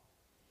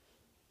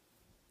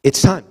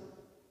 It's time.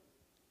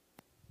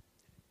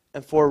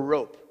 And for a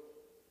rope.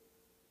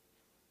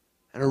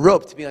 And a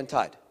rope to be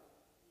untied.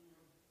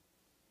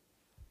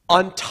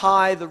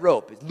 Untie the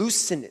rope.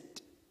 Loosen it.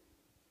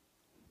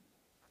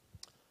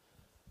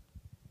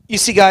 You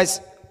see, guys,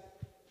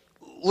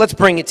 let's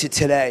bring it to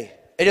today.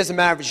 It doesn't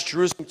matter if it's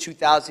Jerusalem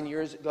 2,000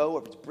 years ago,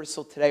 or if it's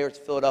Bristol today, or it's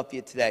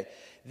Philadelphia today.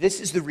 This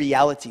is the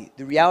reality.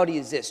 The reality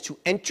is this. To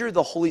enter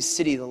the holy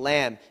city, the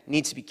Lamb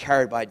needs to be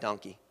carried by a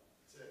donkey.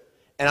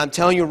 And I'm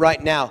telling you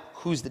right now,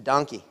 who's the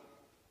donkey?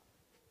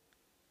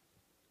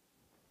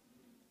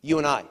 You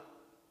and I.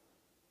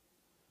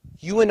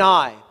 You and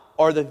I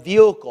are the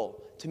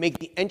vehicle to make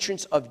the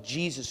entrance of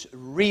Jesus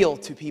real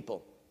to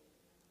people.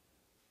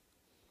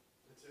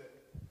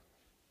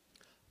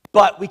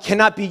 But we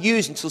cannot be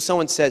used until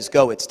someone says,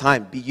 go, it's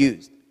time, be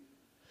used.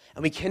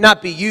 And we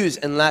cannot be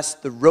used unless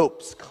the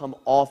ropes come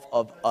off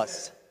of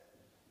us.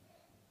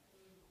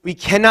 We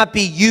cannot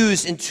be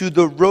used until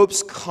the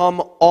ropes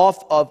come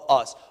off of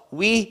us.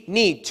 We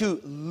need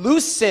to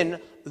loosen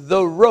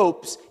the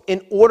ropes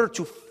in order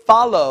to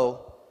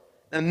follow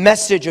the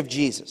message of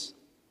Jesus.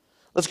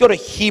 Let's go to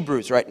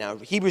Hebrews right now.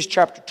 Hebrews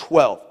chapter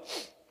 12.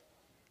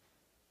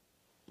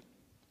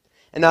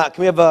 And can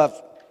we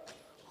have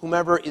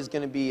whomever is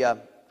going to be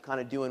kind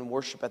of doing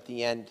worship at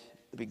the end?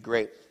 It'd be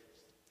great.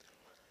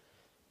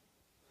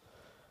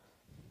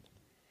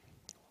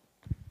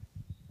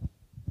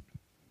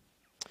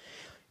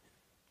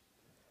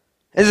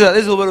 This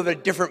is a little bit of a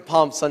different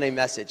Palm Sunday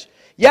message.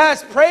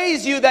 Yes,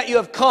 praise you that you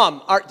have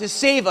come to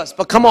save us.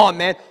 But come on,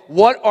 man.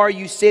 What are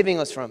you saving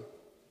us from?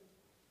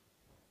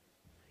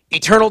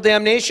 Eternal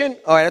damnation?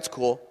 All right, that's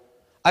cool.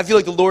 I feel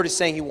like the Lord is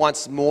saying He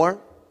wants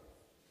more.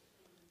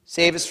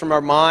 Save us from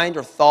our mind,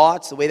 our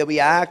thoughts, the way that we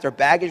act, our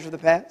baggage of the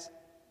past.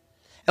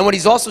 And what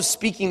He's also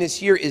speaking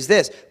this year is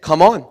this.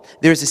 Come on,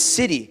 there's a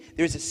city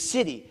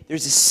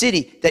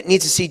that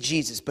needs to see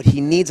Jesus, but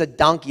He needs a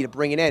donkey to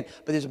bring it in.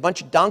 But there's a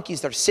bunch of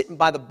donkeys that are sitting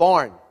by the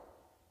barn.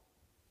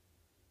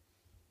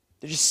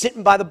 They're just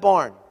sitting by the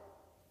barn.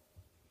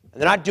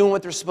 And they're not doing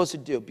what they're supposed to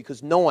do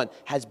because no one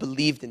has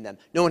believed in them.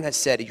 No one has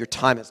said, your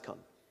time has come.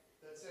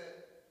 That's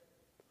it.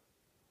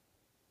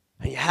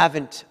 And you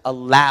haven't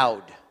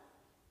allowed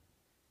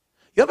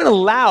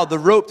the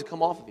rope to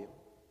come off of you.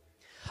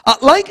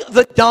 Like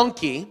the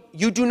donkey,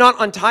 you do not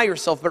untie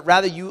yourself, but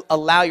rather you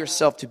allow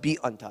yourself to be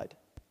untied.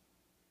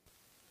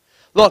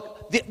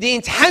 Look, the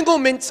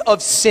entanglements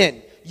of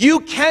sin,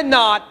 you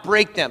cannot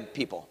break them,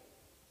 people.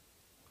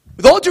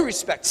 With all due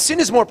respect, sin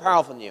is more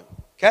powerful than you,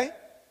 okay?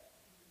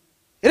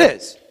 It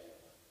is.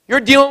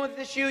 You're dealing with an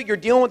issue, you're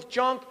dealing with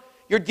junk,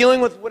 you're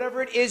dealing with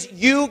whatever it is,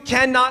 you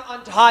cannot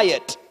untie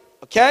it,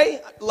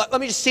 okay? Let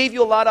me just save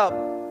you a lot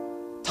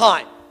of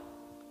time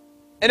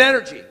and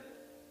energy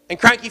and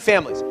cranky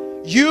families.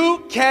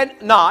 You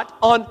cannot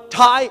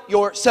untie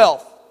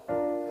yourself.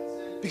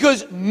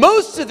 Because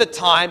most of the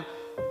time,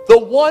 the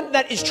one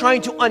that is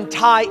trying to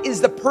untie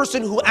is the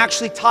person who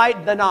actually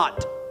tied the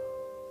knot.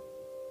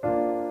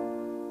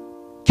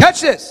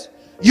 Catch this.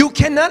 You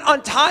cannot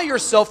untie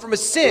yourself from a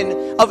sin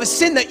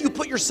that you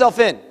put yourself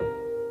in.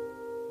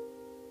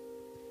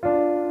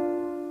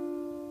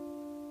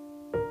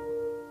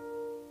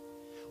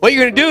 What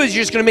you're going to do is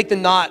you're just going to make the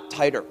knot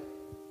tighter.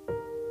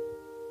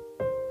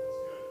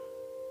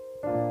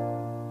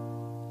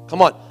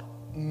 Come on.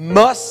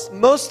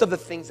 Most of the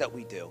things that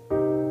we do,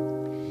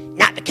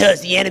 not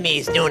because the enemy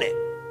is doing it,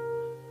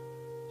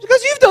 it's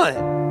because you've done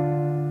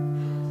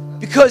it.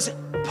 Because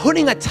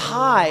putting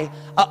a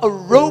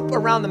rope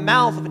around the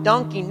mouth of a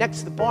donkey next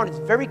to the barn is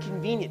very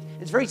convenient.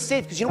 It's very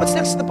safe because you know what's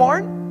next to the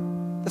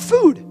barn? The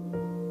food. You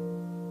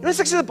know what's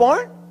next to the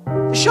barn?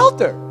 The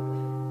shelter. You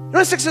know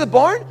what's next to the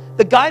barn?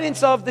 The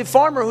guidance of the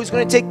farmer who's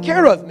going to take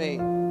care of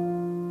me.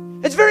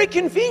 It's very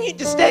convenient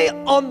to stay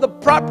on the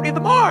property of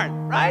the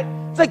barn, right?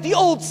 It's like the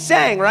old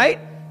saying, right?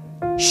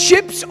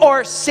 Ships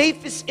are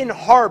safest in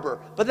harbor,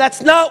 but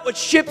that's not what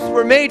ships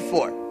were made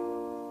for.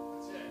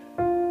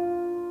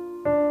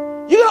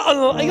 You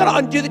gotta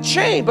undo the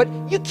chain, but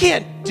you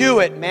can't do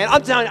it, man.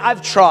 I'm telling you,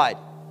 I've tried.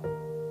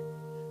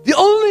 The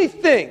only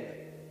thing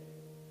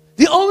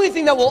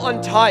that will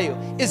untie you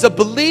is a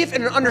belief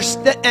and an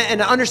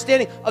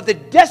understanding of the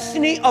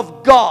destiny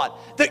of God.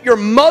 That your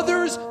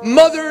mothers,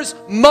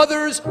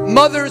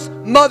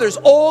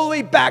 all the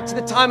way back to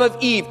the time of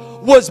Eve,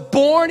 was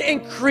born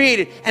and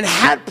created and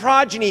had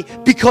progeny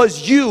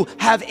because you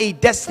have a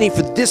destiny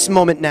for this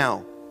moment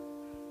now.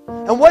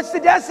 And what's the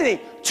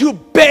destiny? To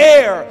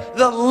bear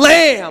the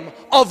Lamb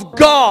of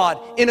God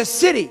in a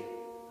city.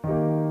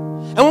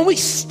 And when we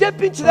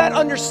step into that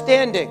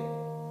understanding,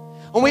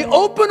 when we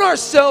open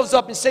ourselves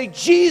up and say,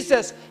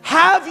 Jesus,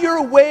 have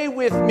your way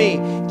with me.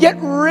 Get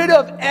rid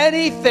of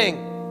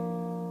anything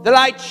that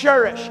I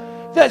cherish.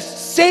 The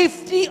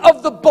safety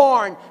of the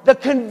barn, the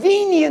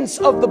convenience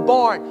of the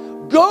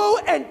barn. Go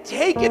and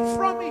take it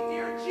from me,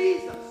 dear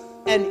Jesus,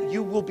 and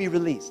you will be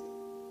released.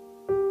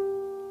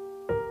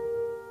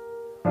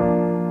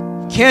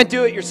 You can't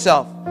do it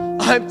yourself.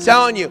 I'm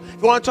telling you,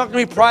 if you want to talk to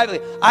me privately,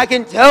 I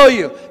can tell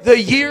you the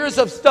years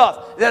of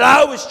stuff that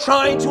I was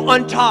trying to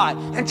untie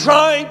and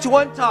trying to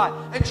untie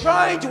and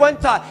trying to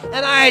untie.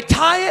 And I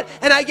tie it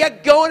and I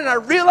get going and I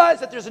realize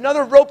that there's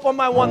another rope on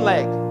my one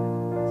leg.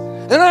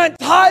 And I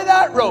untie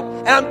that rope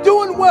and I'm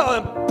doing well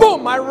and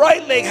boom, my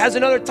right leg has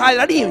another tie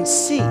that I didn't even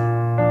see.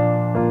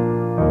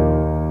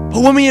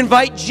 But when we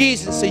invite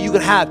Jesus so you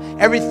can have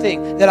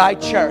everything that I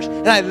cherish,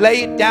 and I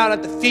lay it down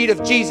at the feet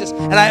of Jesus,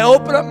 and I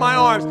open up my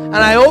arms, and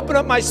I open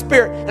up my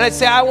spirit, and I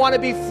say, I want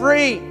to be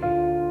free.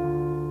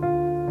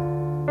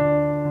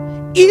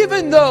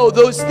 Even though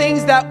those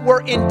things that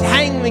were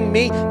entangling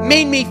me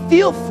made me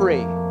feel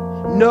free.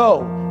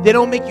 No, they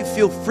don't make you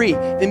feel free.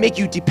 They make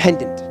you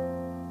dependent.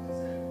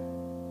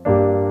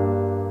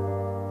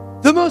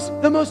 The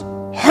most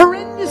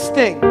horrendous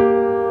thing.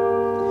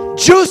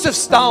 Joseph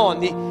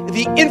Stalin,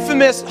 the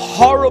infamous,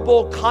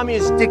 horrible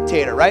communist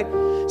dictator, right?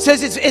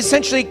 Says it's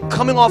essentially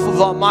coming off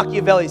of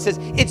Machiavelli. He says,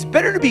 it's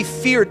better to be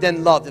feared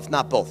than loved, if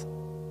not both.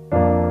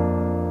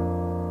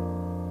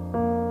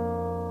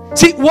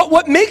 See,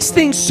 what makes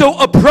things so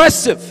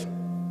oppressive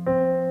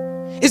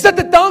is that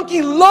the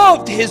donkey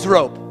loved his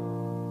rope.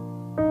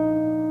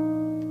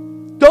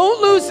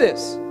 Don't lose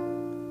this.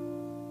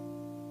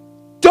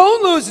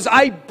 Don't lose this.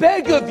 I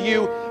beg of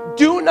you,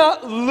 do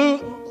not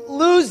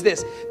lose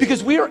this,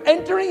 because we are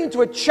entering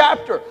into a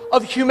chapter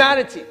of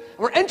humanity.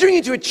 We're entering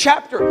into a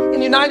chapter in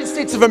the United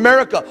States of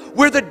America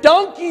where the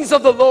donkeys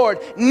of the Lord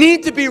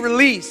need to be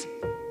released.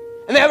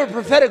 And they have a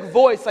prophetic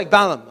voice like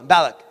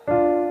Balak.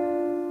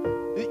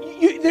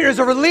 There's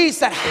a release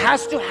that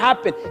has to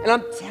happen. And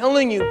I'm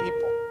telling you,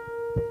 people,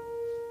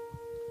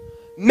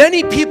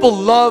 many people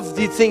love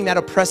the thing that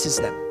oppresses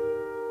them.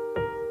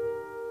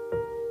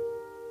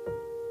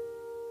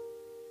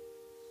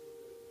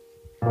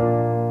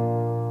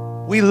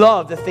 We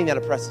love the thing that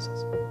oppresses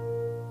us.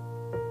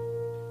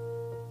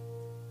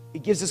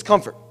 It gives us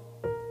comfort.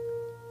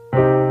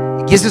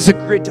 It gives us a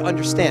grid to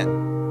understand.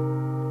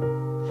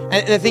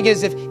 And the thing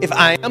is, if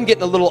I am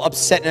getting a little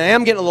upset and I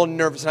am getting a little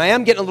nervous and I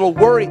am getting a little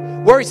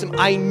worrisome,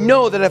 I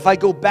know that if I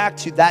go back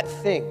to that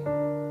thing,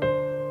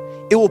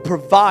 it will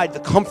provide the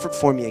comfort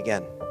for me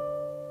again.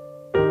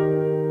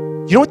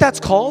 You know what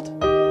that's called?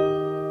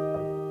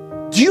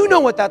 Do you know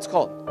what that's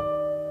called?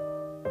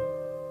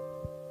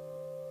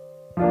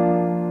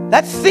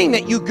 That thing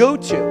that you go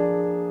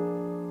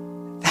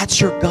to,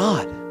 that's your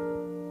God.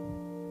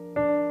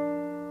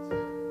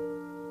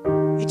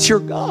 It's your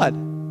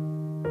God.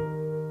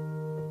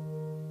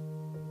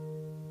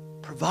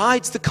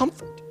 Provides the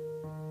comfort.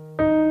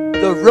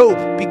 The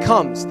rope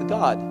becomes the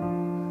God.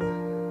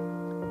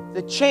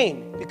 The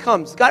chain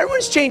becomes God.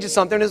 Everyone's changes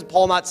something, doesn't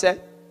Paul not say?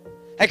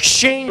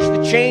 Exchange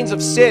the chains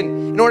of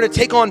sin in order to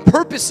take on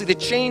purposely the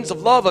chains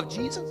of love of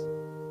Jesus.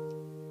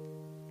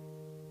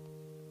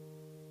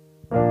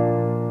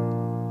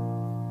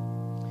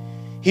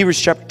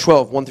 Hebrews chapter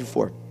 12, 1 through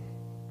 4.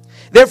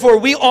 Therefore,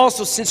 we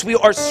also, since we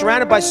are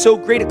surrounded by so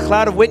great a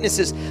cloud of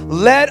witnesses,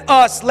 let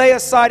us lay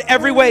aside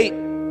every weight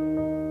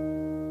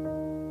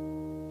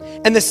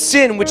and the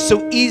sin which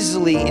so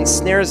easily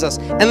ensnares us,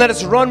 and let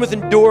us run with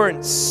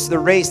endurance the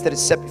race that is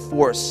set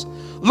before us,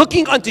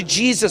 looking unto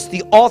Jesus,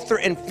 the author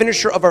and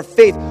finisher of our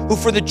faith, who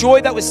for the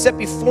joy that was set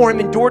before him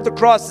endured the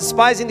cross,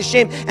 despising the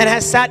shame, and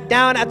has sat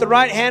down at the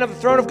right hand of the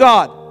throne of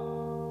God.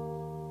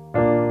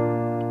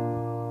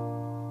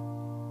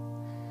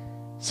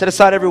 Set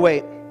aside every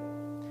weight,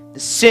 the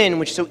sin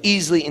which so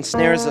easily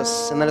ensnares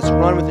us, and let us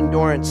run with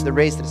endurance the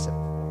race that is set before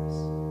us.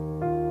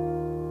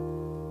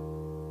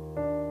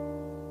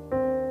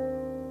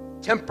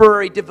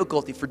 Temporary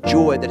difficulty for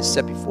joy that is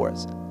set before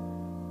us.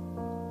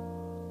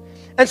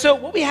 And so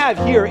what we have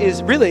here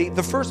is really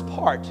the first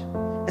part.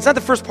 It's not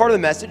the first part of the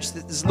message.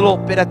 This little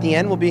bit at the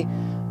end will be,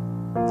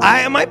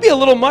 it might be a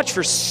little much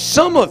for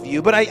some of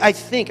you, but I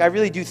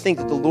really do think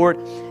that the Lord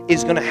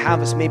is going to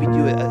have us maybe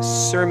do a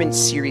sermon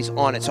series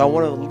on it. So I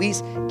want to at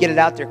least get it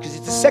out there, because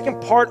it's the second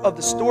part of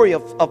the story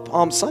of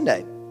Palm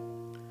Sunday.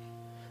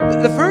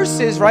 The first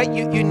is, right,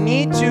 you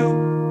need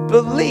to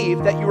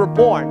believe that you were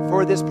born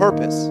for this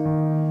purpose.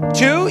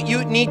 2,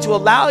 you need to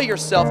allow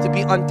yourself to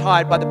be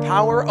untied by the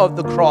power of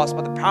the cross,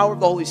 by the power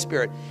of the Holy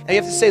Spirit. And you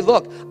have to say,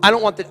 look, I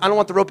don't want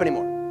the rope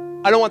anymore.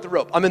 I don't want the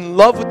rope. I'm in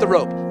love with the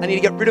rope. I need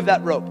to get rid of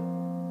that rope.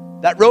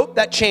 That rope,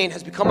 that chain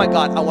has become my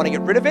God. I want to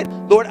get rid of it.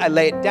 Lord, I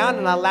lay it down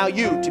and I allow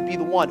you to be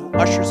the one who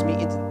ushers me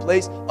into the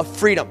place of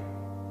freedom.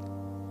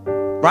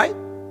 Right?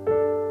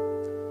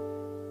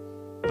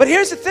 But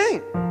here's the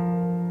thing.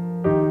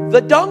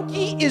 The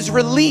donkey is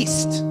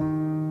released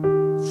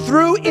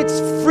through its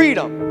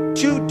freedom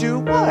to do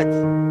what?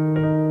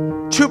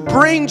 To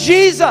bring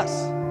Jesus.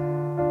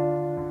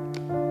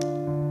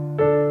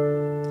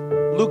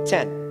 Luke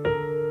 10.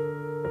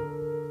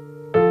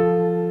 A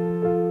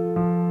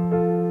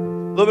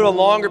little bit of a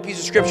longer piece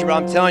of scripture, but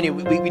I'm telling you,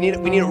 we need to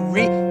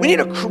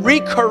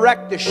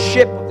recorrect the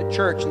ship of the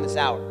church in this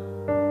hour.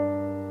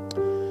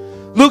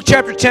 Luke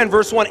chapter 10,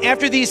 verse 1.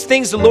 After these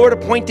things, the Lord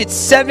appointed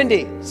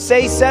 70.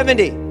 Say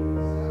 70.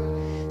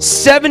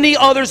 70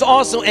 others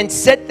also, and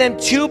set them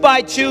 2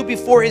 by 2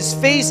 before his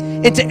face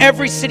into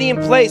every city and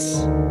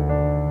place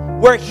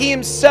where he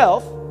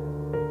himself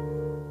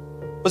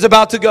was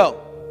about to go.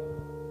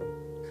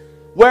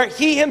 Where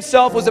he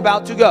himself was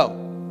about to go.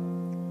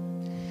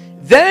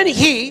 Then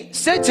he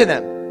said to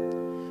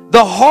them,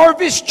 the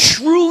harvest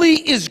truly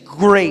is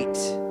great,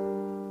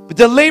 but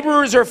the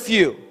laborers are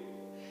few.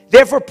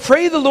 Therefore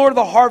pray the Lord of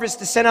the harvest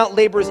to send out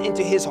laborers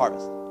into his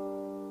harvest.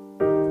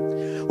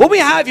 What we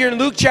have here in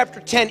Luke chapter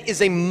 10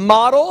 is a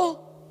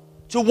model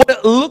to what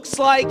it looks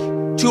like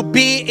to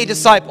be a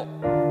disciple.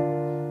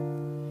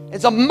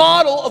 It's a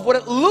model of what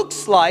it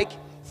looks like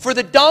for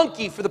the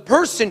donkey, for the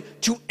person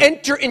to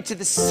enter into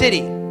the city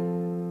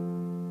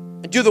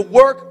and do the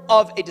work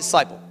of a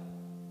disciple.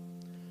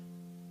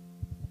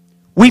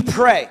 We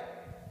pray.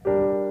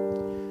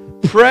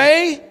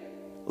 Pray,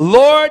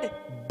 Lord,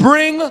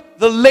 bring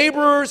the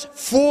laborers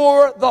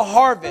for the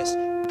harvest.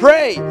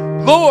 Pray,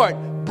 Lord,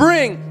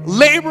 bring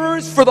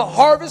laborers for the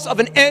harvest of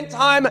an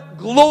end-time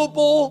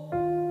global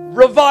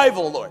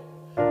revival, Lord.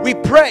 We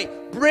pray,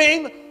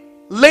 bring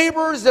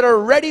laborers that are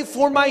ready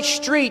for my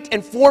street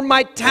and for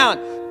my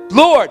town.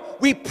 Lord,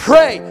 we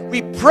pray,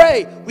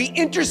 we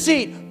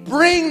intercede.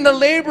 Bring the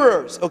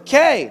laborers,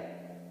 okay?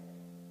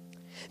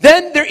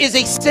 Then there is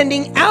a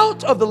sending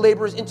out of the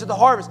laborers into the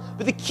harvest.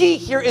 But the key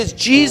here is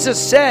Jesus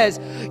says,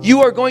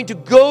 you are going to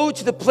go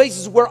to the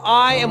places where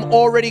I am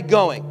already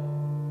going.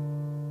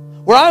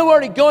 Where I'm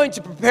already going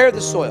to prepare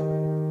the soil.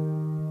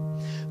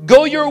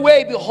 Go your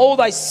way, behold,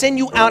 I send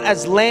you out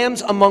as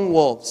lambs among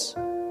wolves.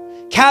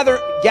 Carry,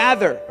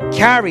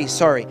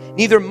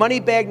 neither money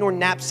bag nor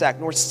knapsack,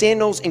 nor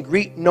sandals, and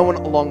greet no one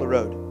along the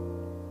road.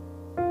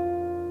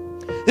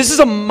 This is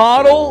a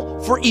model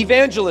for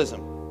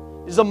evangelism.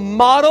 Is a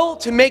model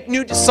to make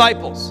new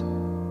disciples.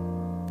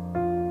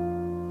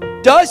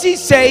 Does he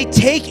say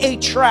take a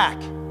track?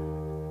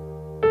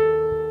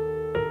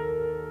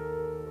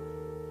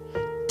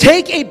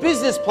 Take a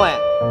business plan.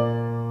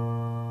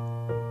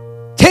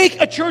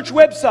 Take a church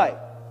website.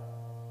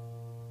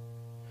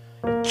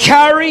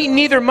 Carry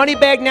neither money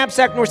bag,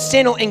 knapsack, nor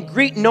sandal, and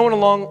greet no one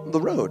along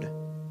the road.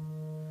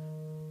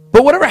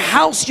 But whatever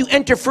house you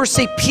enter, first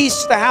say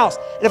peace to the house.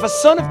 And if a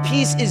son of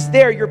peace is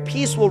there, your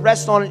peace will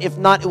rest on it. If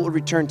not, it will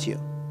return to you.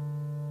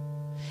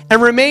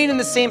 And remain in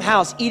the same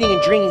house, eating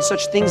and drinking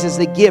such things as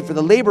they give, for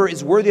the laborer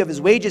is worthy of his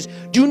wages.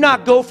 Do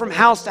not go from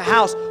house to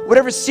house,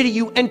 whatever city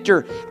you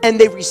enter, and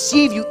they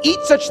receive you. Eat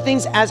such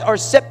things as are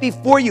set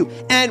before you.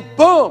 And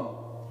boom,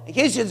 in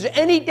case there's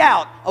any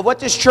doubt of what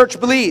this church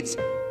believes,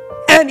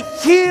 and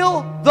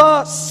heal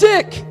the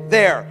sick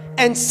there.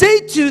 And say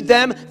to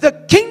them,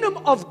 the kingdom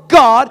of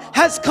God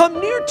has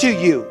come near to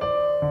you.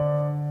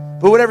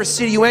 But whatever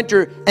city you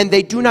enter, and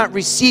they do not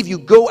receive you,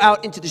 go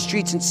out into the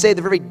streets and say,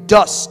 the very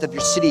dust of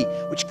your city,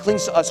 which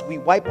clings to us, we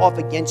wipe off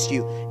against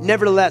you.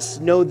 Nevertheless,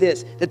 know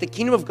this, that the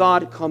kingdom of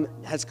God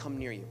has come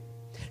near you.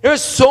 There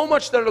is so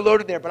much that are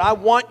loaded there, but I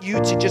want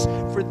you to just,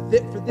 for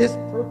this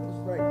purpose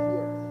right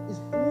here, is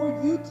for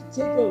you to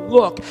take a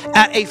look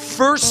at a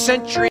first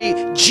century,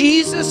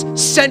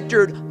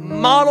 Jesus-centered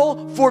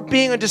model for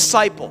being a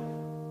disciple.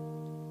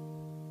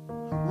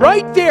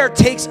 Right there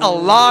takes a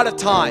lot of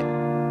time.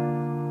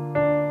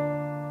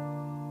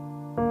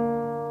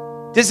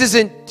 This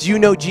isn't, do you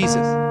know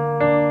Jesus?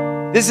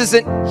 This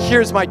isn't,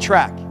 here's my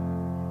track.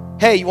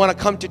 Hey, you want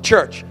to come to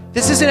church?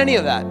 This isn't any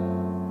of that.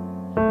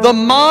 The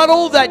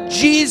model that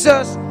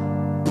Jesus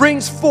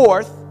brings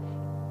forth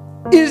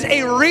is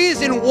a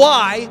reason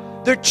why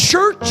the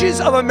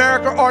churches of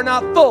America are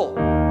not full.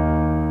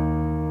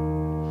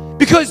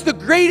 Because the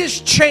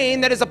greatest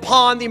chain that is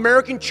upon the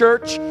American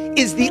church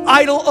is the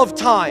idol of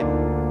time.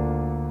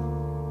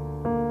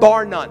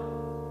 Bar none.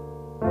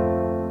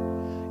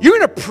 You're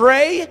going to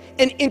pray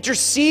and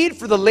intercede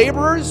for the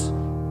laborers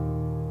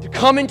to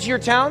come into your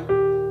town.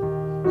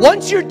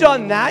 Once you're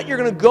done that, you're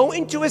going to go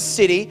into a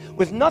city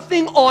with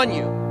nothing on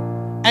you.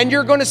 And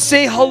you're going to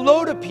say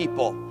hello to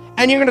people.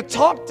 And you're going to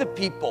talk to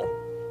people.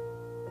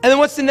 And then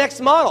what's the next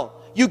model?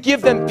 You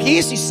give them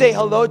peace, you say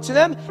hello to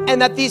them,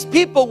 and that these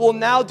people will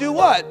now do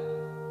what?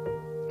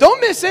 Don't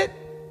miss it.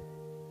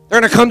 They're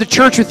going to come to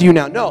church with you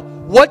now. No.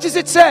 What does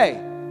it say?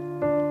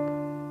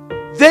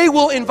 They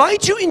will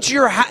invite you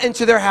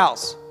into their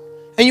house,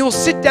 and you will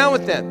sit down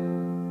with them,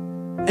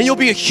 and you'll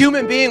be a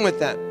human being with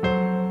them,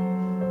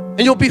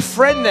 and you'll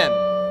befriend them,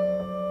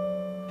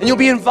 and you'll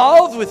be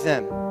involved with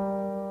them.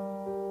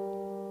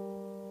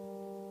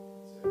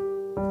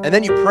 And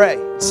then you pray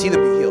and see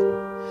them be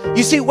healed.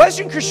 You see,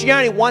 Western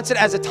Christianity wants it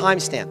as a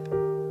timestamp.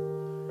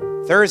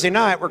 Thursday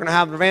night, we're going to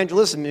have an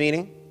evangelism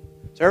meeting.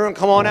 So everyone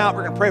come on out.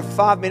 We're going to pray for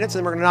 5 minutes, and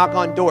then we're going to knock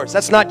on doors.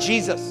 That's not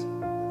Jesus.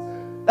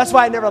 That's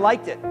why I never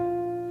liked it.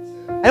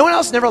 Anyone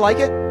else never like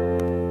it?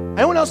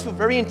 Anyone else feel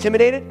very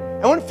intimidated?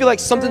 Anyone feel like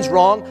something's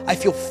wrong? I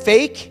feel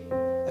fake.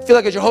 I feel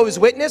like a Jehovah's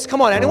Witness. Come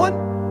on, anyone?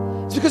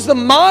 It's because the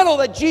model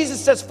that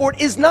Jesus sets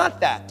forth is not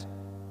that.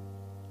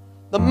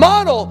 The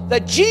model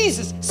that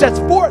Jesus sets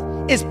forth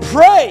is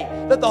pray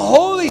that the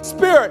Holy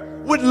Spirit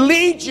would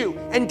lead you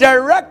and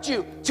direct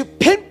you to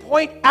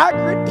pinpoint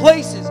accurate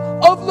places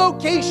of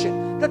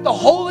location that the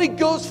Holy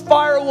Ghost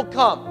fire will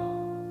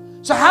come.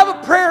 So have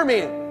a prayer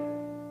meeting.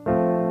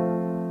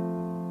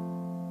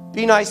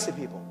 Be nice to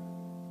people.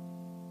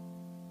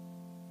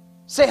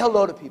 Say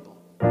hello to people.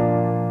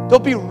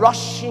 Don't be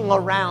rushing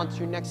around to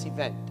your next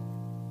event.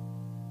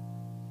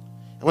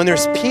 And when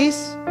there's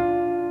peace,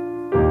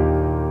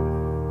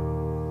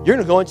 you're going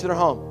to go into their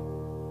home.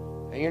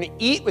 And you're going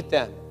to eat with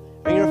them.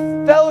 And you're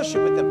going to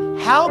fellowship with them.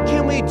 How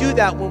can we do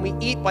that when we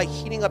eat by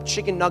heating up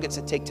chicken nuggets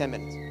that take 10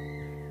 minutes?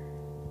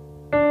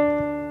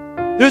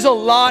 There's a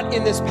lot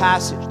in this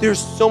passage. There's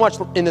so much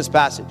in this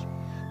passage,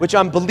 which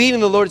I'm believing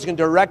the Lord is going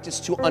to direct us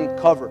to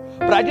uncover.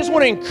 But I just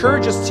want to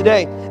encourage us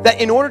today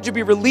that in order to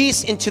be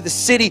released into the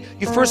city,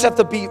 you first have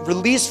to be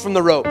released from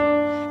the rope.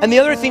 And the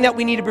other thing that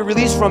we need to be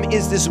released from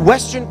is this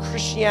Western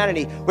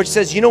Christianity, which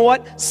says, you know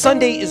what?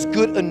 Sunday is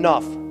good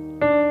enough.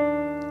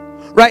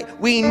 Right?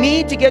 We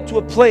need to get to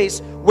a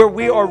place where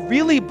we are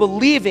really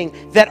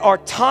believing that our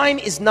time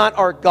is not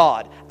our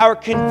God. Our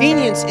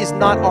convenience is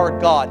not our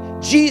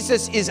God.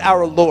 Jesus is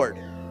our Lord.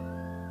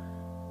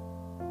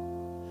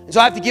 And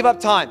so I have to give up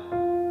time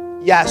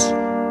Yes,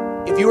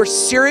 if you are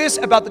serious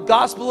about the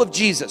gospel of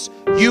Jesus,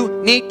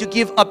 you need to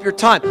give up your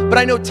time. But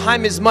I know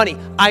time is money.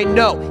 I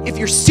know. If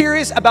you're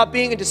serious about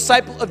being a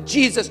disciple of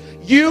Jesus,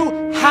 you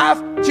have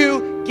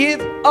to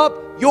give up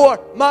your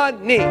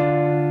money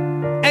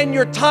and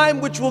your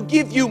time, which will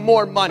give you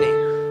more money.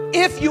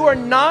 If you are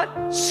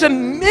not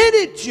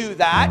submitted to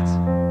that,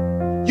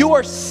 you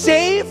are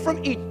saved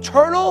from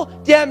eternal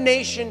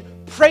damnation.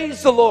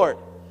 Praise the Lord.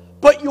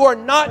 But you are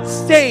not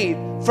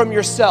saved from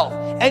yourself,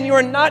 and you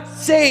are not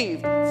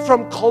saved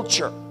from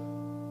culture,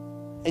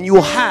 and you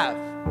will have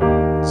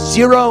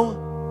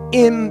zero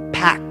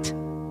impact.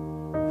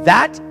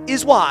 That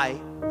is why,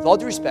 with all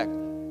due respect,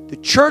 the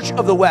Church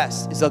of the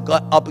West is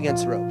up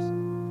against the ropes.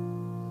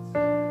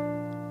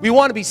 We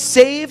want to be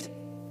saved.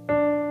 We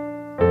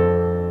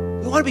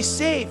want to be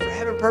saved for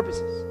heaven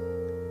purposes,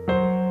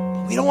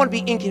 but we don't want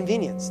to be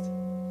inconvenienced.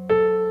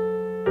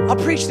 I'll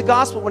preach the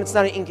gospel when it's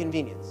not an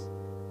inconvenience.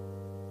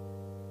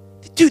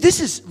 Dude, this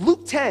is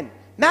Luke 10.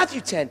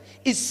 Matthew 10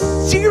 is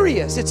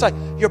serious. It's like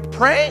you're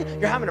praying,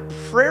 you're having a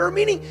prayer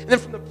meeting, and then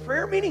from the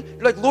prayer meeting,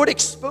 you're like, Lord,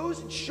 expose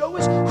and show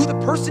us who the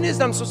person is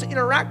that I'm supposed to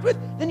interact with.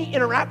 Then you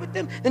interact with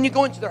them, then you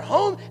go into their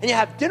home, and you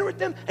have dinner with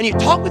them, and you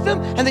talk with them,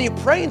 and then you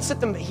pray and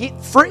set them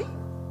free.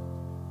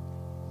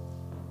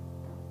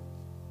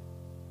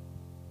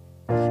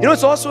 You know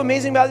what's also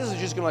amazing about this?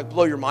 It's just going to like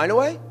blow your mind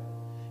away.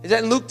 Is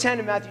that in Luke 10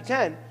 and Matthew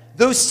 10,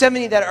 those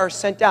 70 that are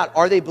sent out,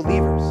 are they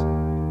believers?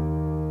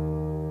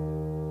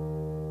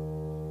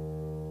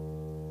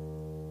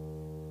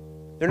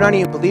 They're not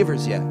even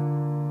believers yet.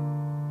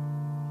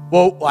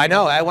 Well, I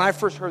know. When I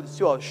first heard this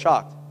too, I was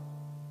shocked.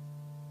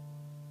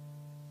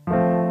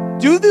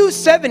 Do those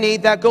 70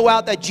 that go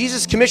out that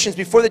Jesus commissions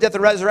before the death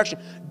and resurrection,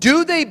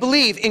 do they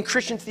believe in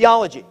Christian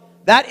theology?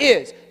 That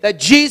is, that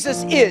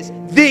Jesus is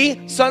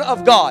the Son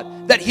of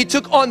God, that he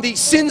took on the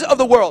sins of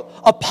the world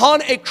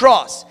upon a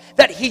cross,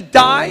 that he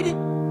died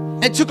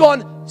and took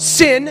on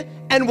sin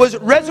and was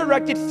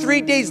resurrected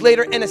 3 days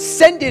later and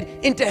ascended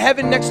into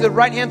heaven next to the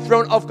right-hand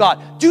throne of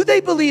God. Do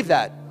they believe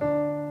that?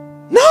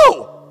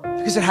 No,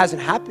 because it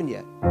hasn't happened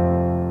yet.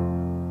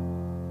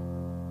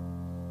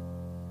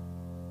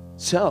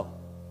 So,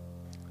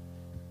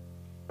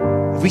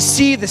 if we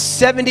see the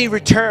 70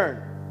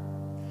 return,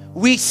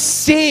 we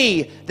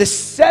see the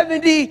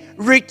 70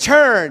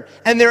 return,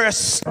 and they're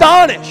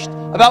astonished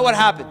about what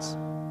happens.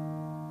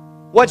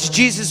 What's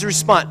Jesus'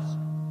 response?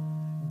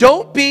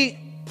 Don't be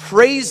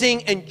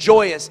praising and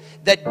joyous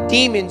that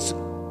demons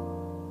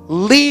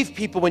leave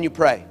people when you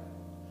pray.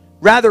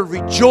 Rather,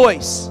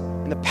 rejoice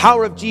in the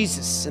power of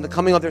Jesus and the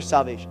coming of their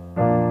salvation.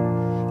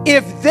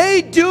 If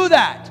they do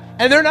that,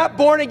 and they're not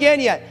born again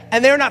yet,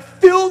 and they're not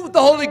filled with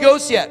the Holy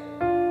Ghost yet,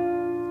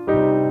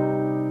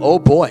 oh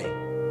boy,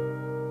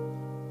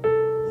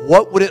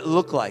 what would it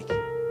look like? Come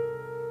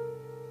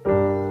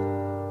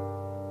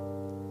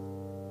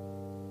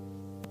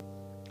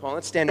on,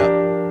 let's stand up.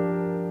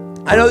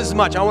 I know this is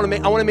much. I want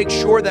to make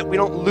sure that we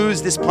don't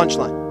lose this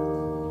punchline.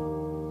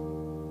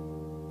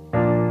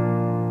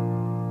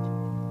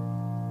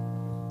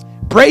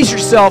 Brace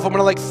yourself. I'm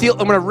going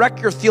to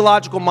wreck your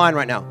theological mind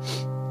right now.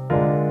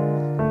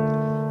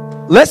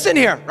 Listen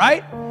here,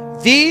 right?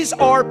 These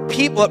are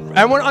people.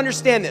 I want to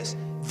understand this.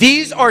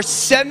 These are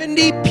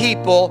 70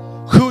 people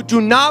who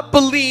do not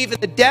believe in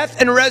the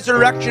death and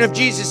resurrection of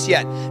Jesus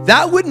yet.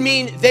 That would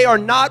mean they are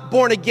not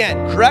born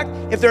again, correct?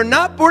 If they're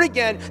not born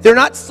again, they're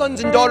not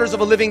sons and daughters of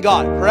a living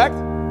God, correct?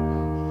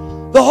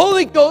 The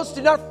Holy Ghost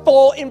did not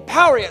fall in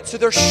power yet, so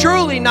they're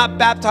surely not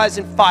baptized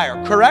in fire,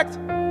 correct?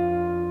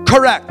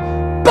 Correct.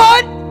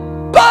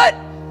 But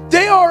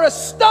they are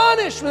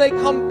astonished when they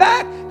come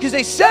back because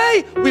they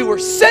say, we were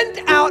sent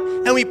out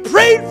and we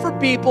prayed for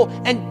people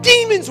and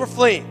demons were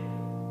fleeing.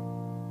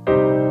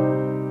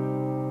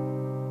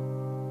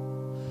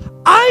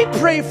 I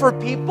pray for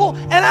people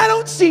and I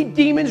don't see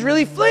demons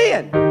really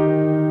fleeing.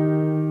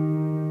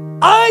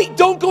 I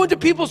don't go into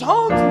people's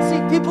homes and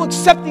see people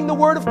accepting the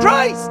word of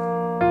Christ.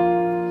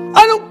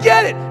 I don't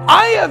get it.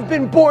 I have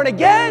been born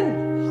again.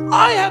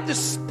 I have the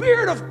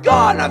Spirit of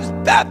God and I was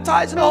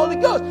baptized in the Holy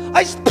Ghost.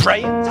 I just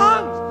pray in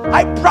tongues.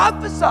 I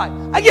prophesy.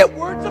 I get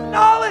words of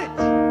knowledge.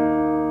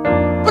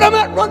 But I'm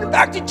not running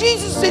back to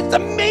Jesus. It's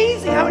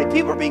amazing how many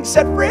people are being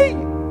set free.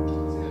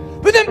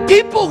 But then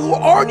people who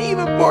aren't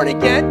even born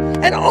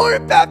again and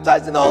aren't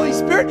baptized in the Holy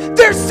Spirit,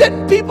 they're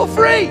setting people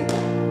free.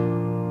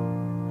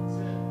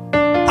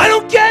 I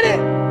don't get it.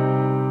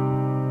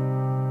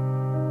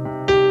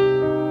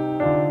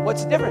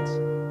 What's the difference?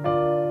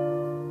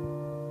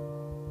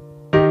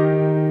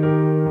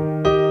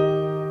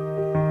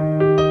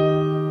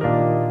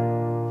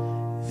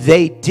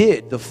 They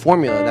did the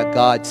formula that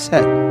God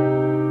said.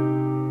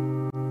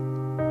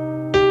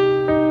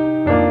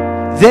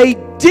 They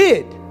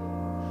did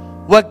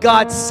what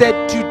God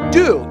said to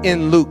do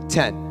in Luke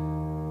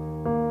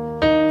 10.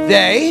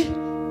 They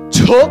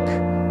took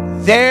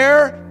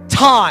their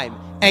time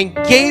and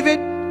gave it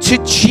to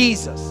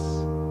Jesus.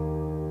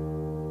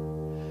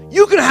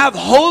 You can have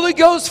Holy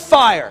Ghost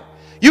fire.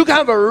 You can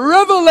have a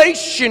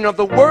revelation of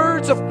the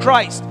words of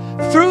Christ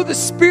through the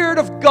Spirit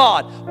of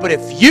God. But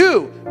if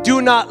you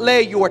do not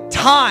lay your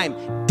time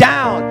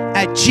down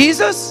at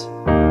Jesus,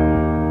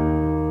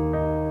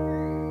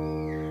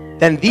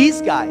 then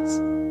these guys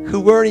who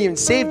weren't even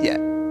saved yet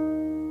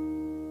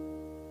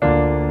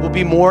will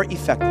be more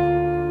effective.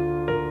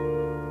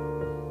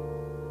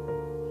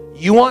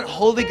 You want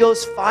Holy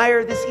Ghost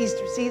fire this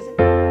Easter season?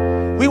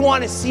 We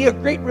want to see a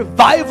great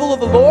revival of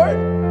the Lord?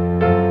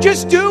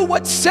 Just do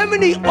what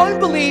 70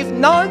 unbelieved,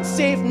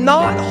 non-saved,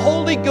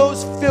 non-Holy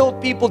Ghost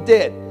filled people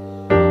did.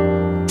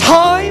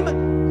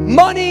 Time,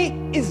 money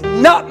is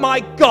not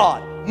my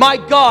God. My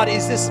God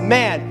is this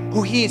man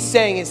who he is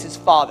saying is his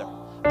father.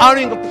 I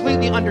don't even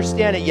completely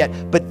understand it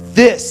yet, but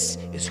this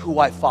is who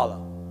I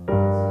follow.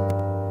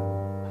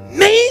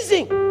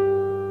 Amazing!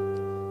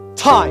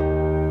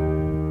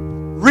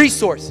 Time,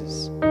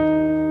 resources,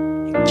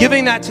 and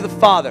giving that to the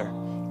Father,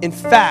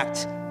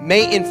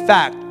 may in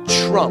fact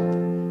trump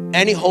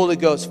any Holy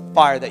Ghost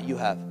fire that you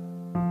have.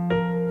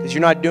 Because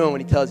you're not doing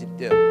what he tells you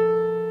to do.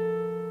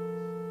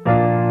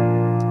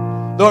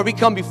 Lord, we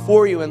come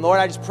before you, and Lord,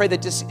 I just pray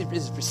that this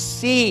is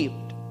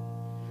received.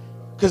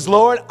 Because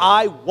Lord,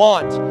 I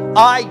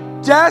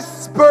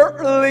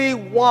desperately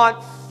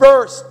want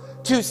first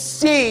to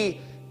see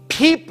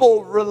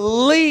people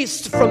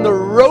released from the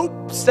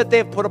ropes that they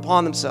have put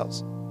upon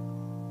themselves.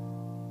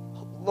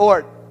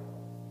 Lord,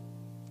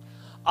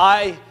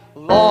 I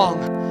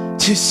long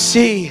to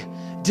see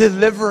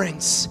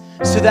deliverance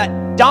so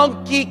that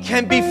donkey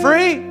can be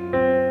free,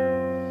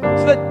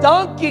 so that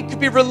donkey could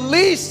be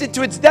released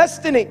into its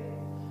destiny,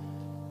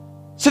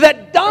 so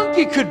that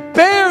donkey could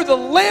bear the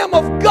Lamb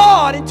of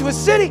God into a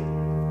city.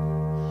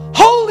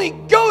 Holy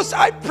Ghost,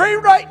 I pray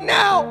right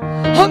now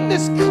on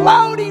this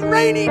cloudy,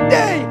 rainy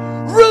day,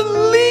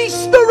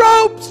 release the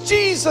ropes,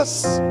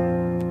 Jesus.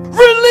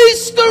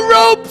 Release the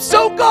ropes,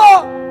 oh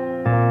God.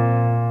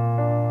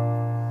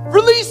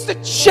 Release the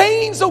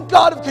chains, oh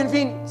God, of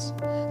convenience.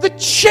 The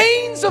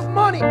chains of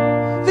money.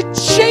 The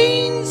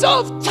chains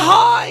of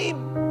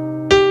time.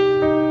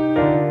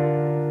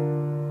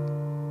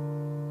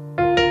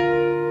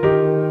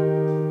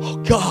 Oh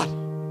God,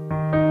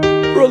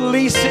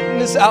 release it in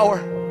this hour.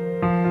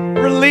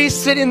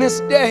 Release it in this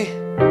day.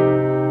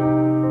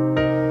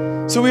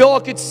 So we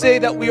all could say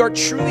that we are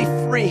truly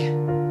free.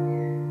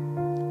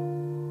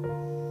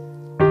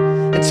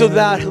 And so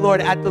that,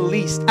 Lord, at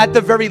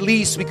the very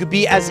least, we could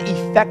be as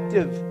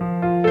effective.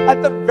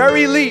 At the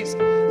very least,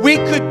 we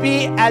could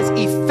be as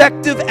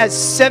effective as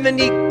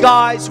 70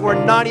 guys who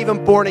are not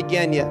even born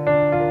again yet.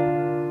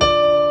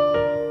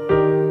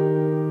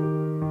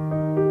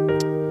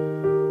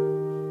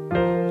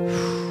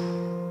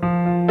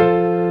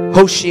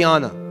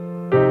 Hoshiana.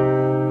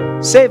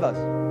 Save us.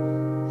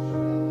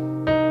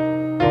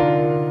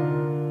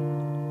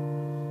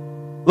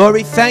 Lord,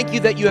 we thank you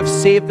that you have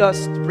saved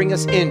us to bring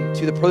us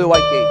into the pearly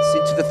white gates,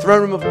 into the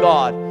throne room of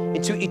God,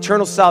 into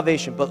eternal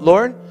salvation. But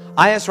Lord,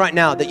 I ask right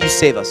now that you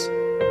save us.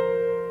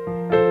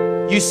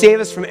 You save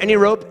us from any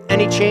rope,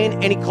 any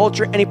chain, any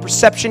culture, any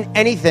perception,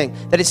 anything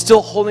that is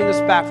still holding us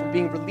back from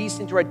being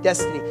released into our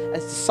destiny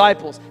as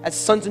disciples, as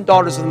sons and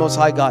daughters of the Most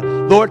High God.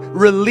 Lord,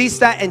 release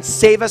that and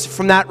save us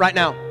from that right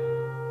now.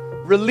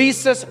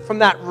 Release us from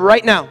that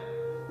right now.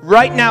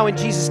 Right now in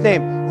Jesus'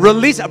 name.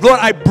 Release it. Lord,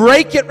 I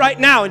break it right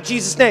now in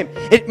Jesus' name.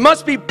 It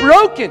must be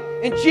broken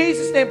in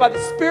Jesus' name by the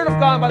Spirit of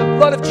God and by the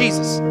blood of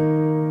Jesus.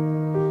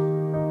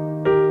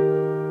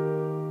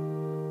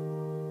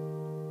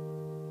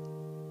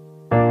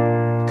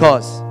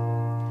 Because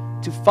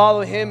to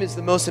follow him is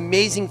the most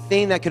amazing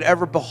thing that could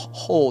ever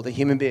behold a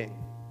human being.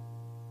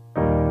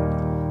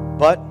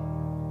 But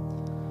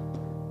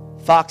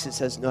foxes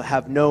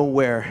have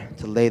nowhere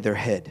to lay their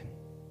head.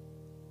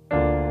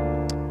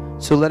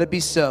 So let it be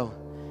so.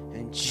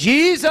 In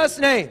Jesus'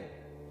 name,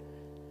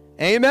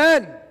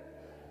 amen.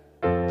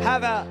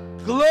 Have a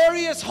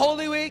glorious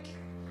Holy Week.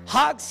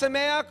 Hag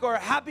Sameach, or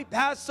Happy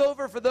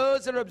Passover for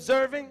those that are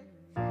observing.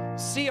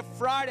 See you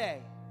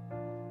Friday.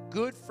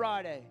 Good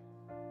Friday.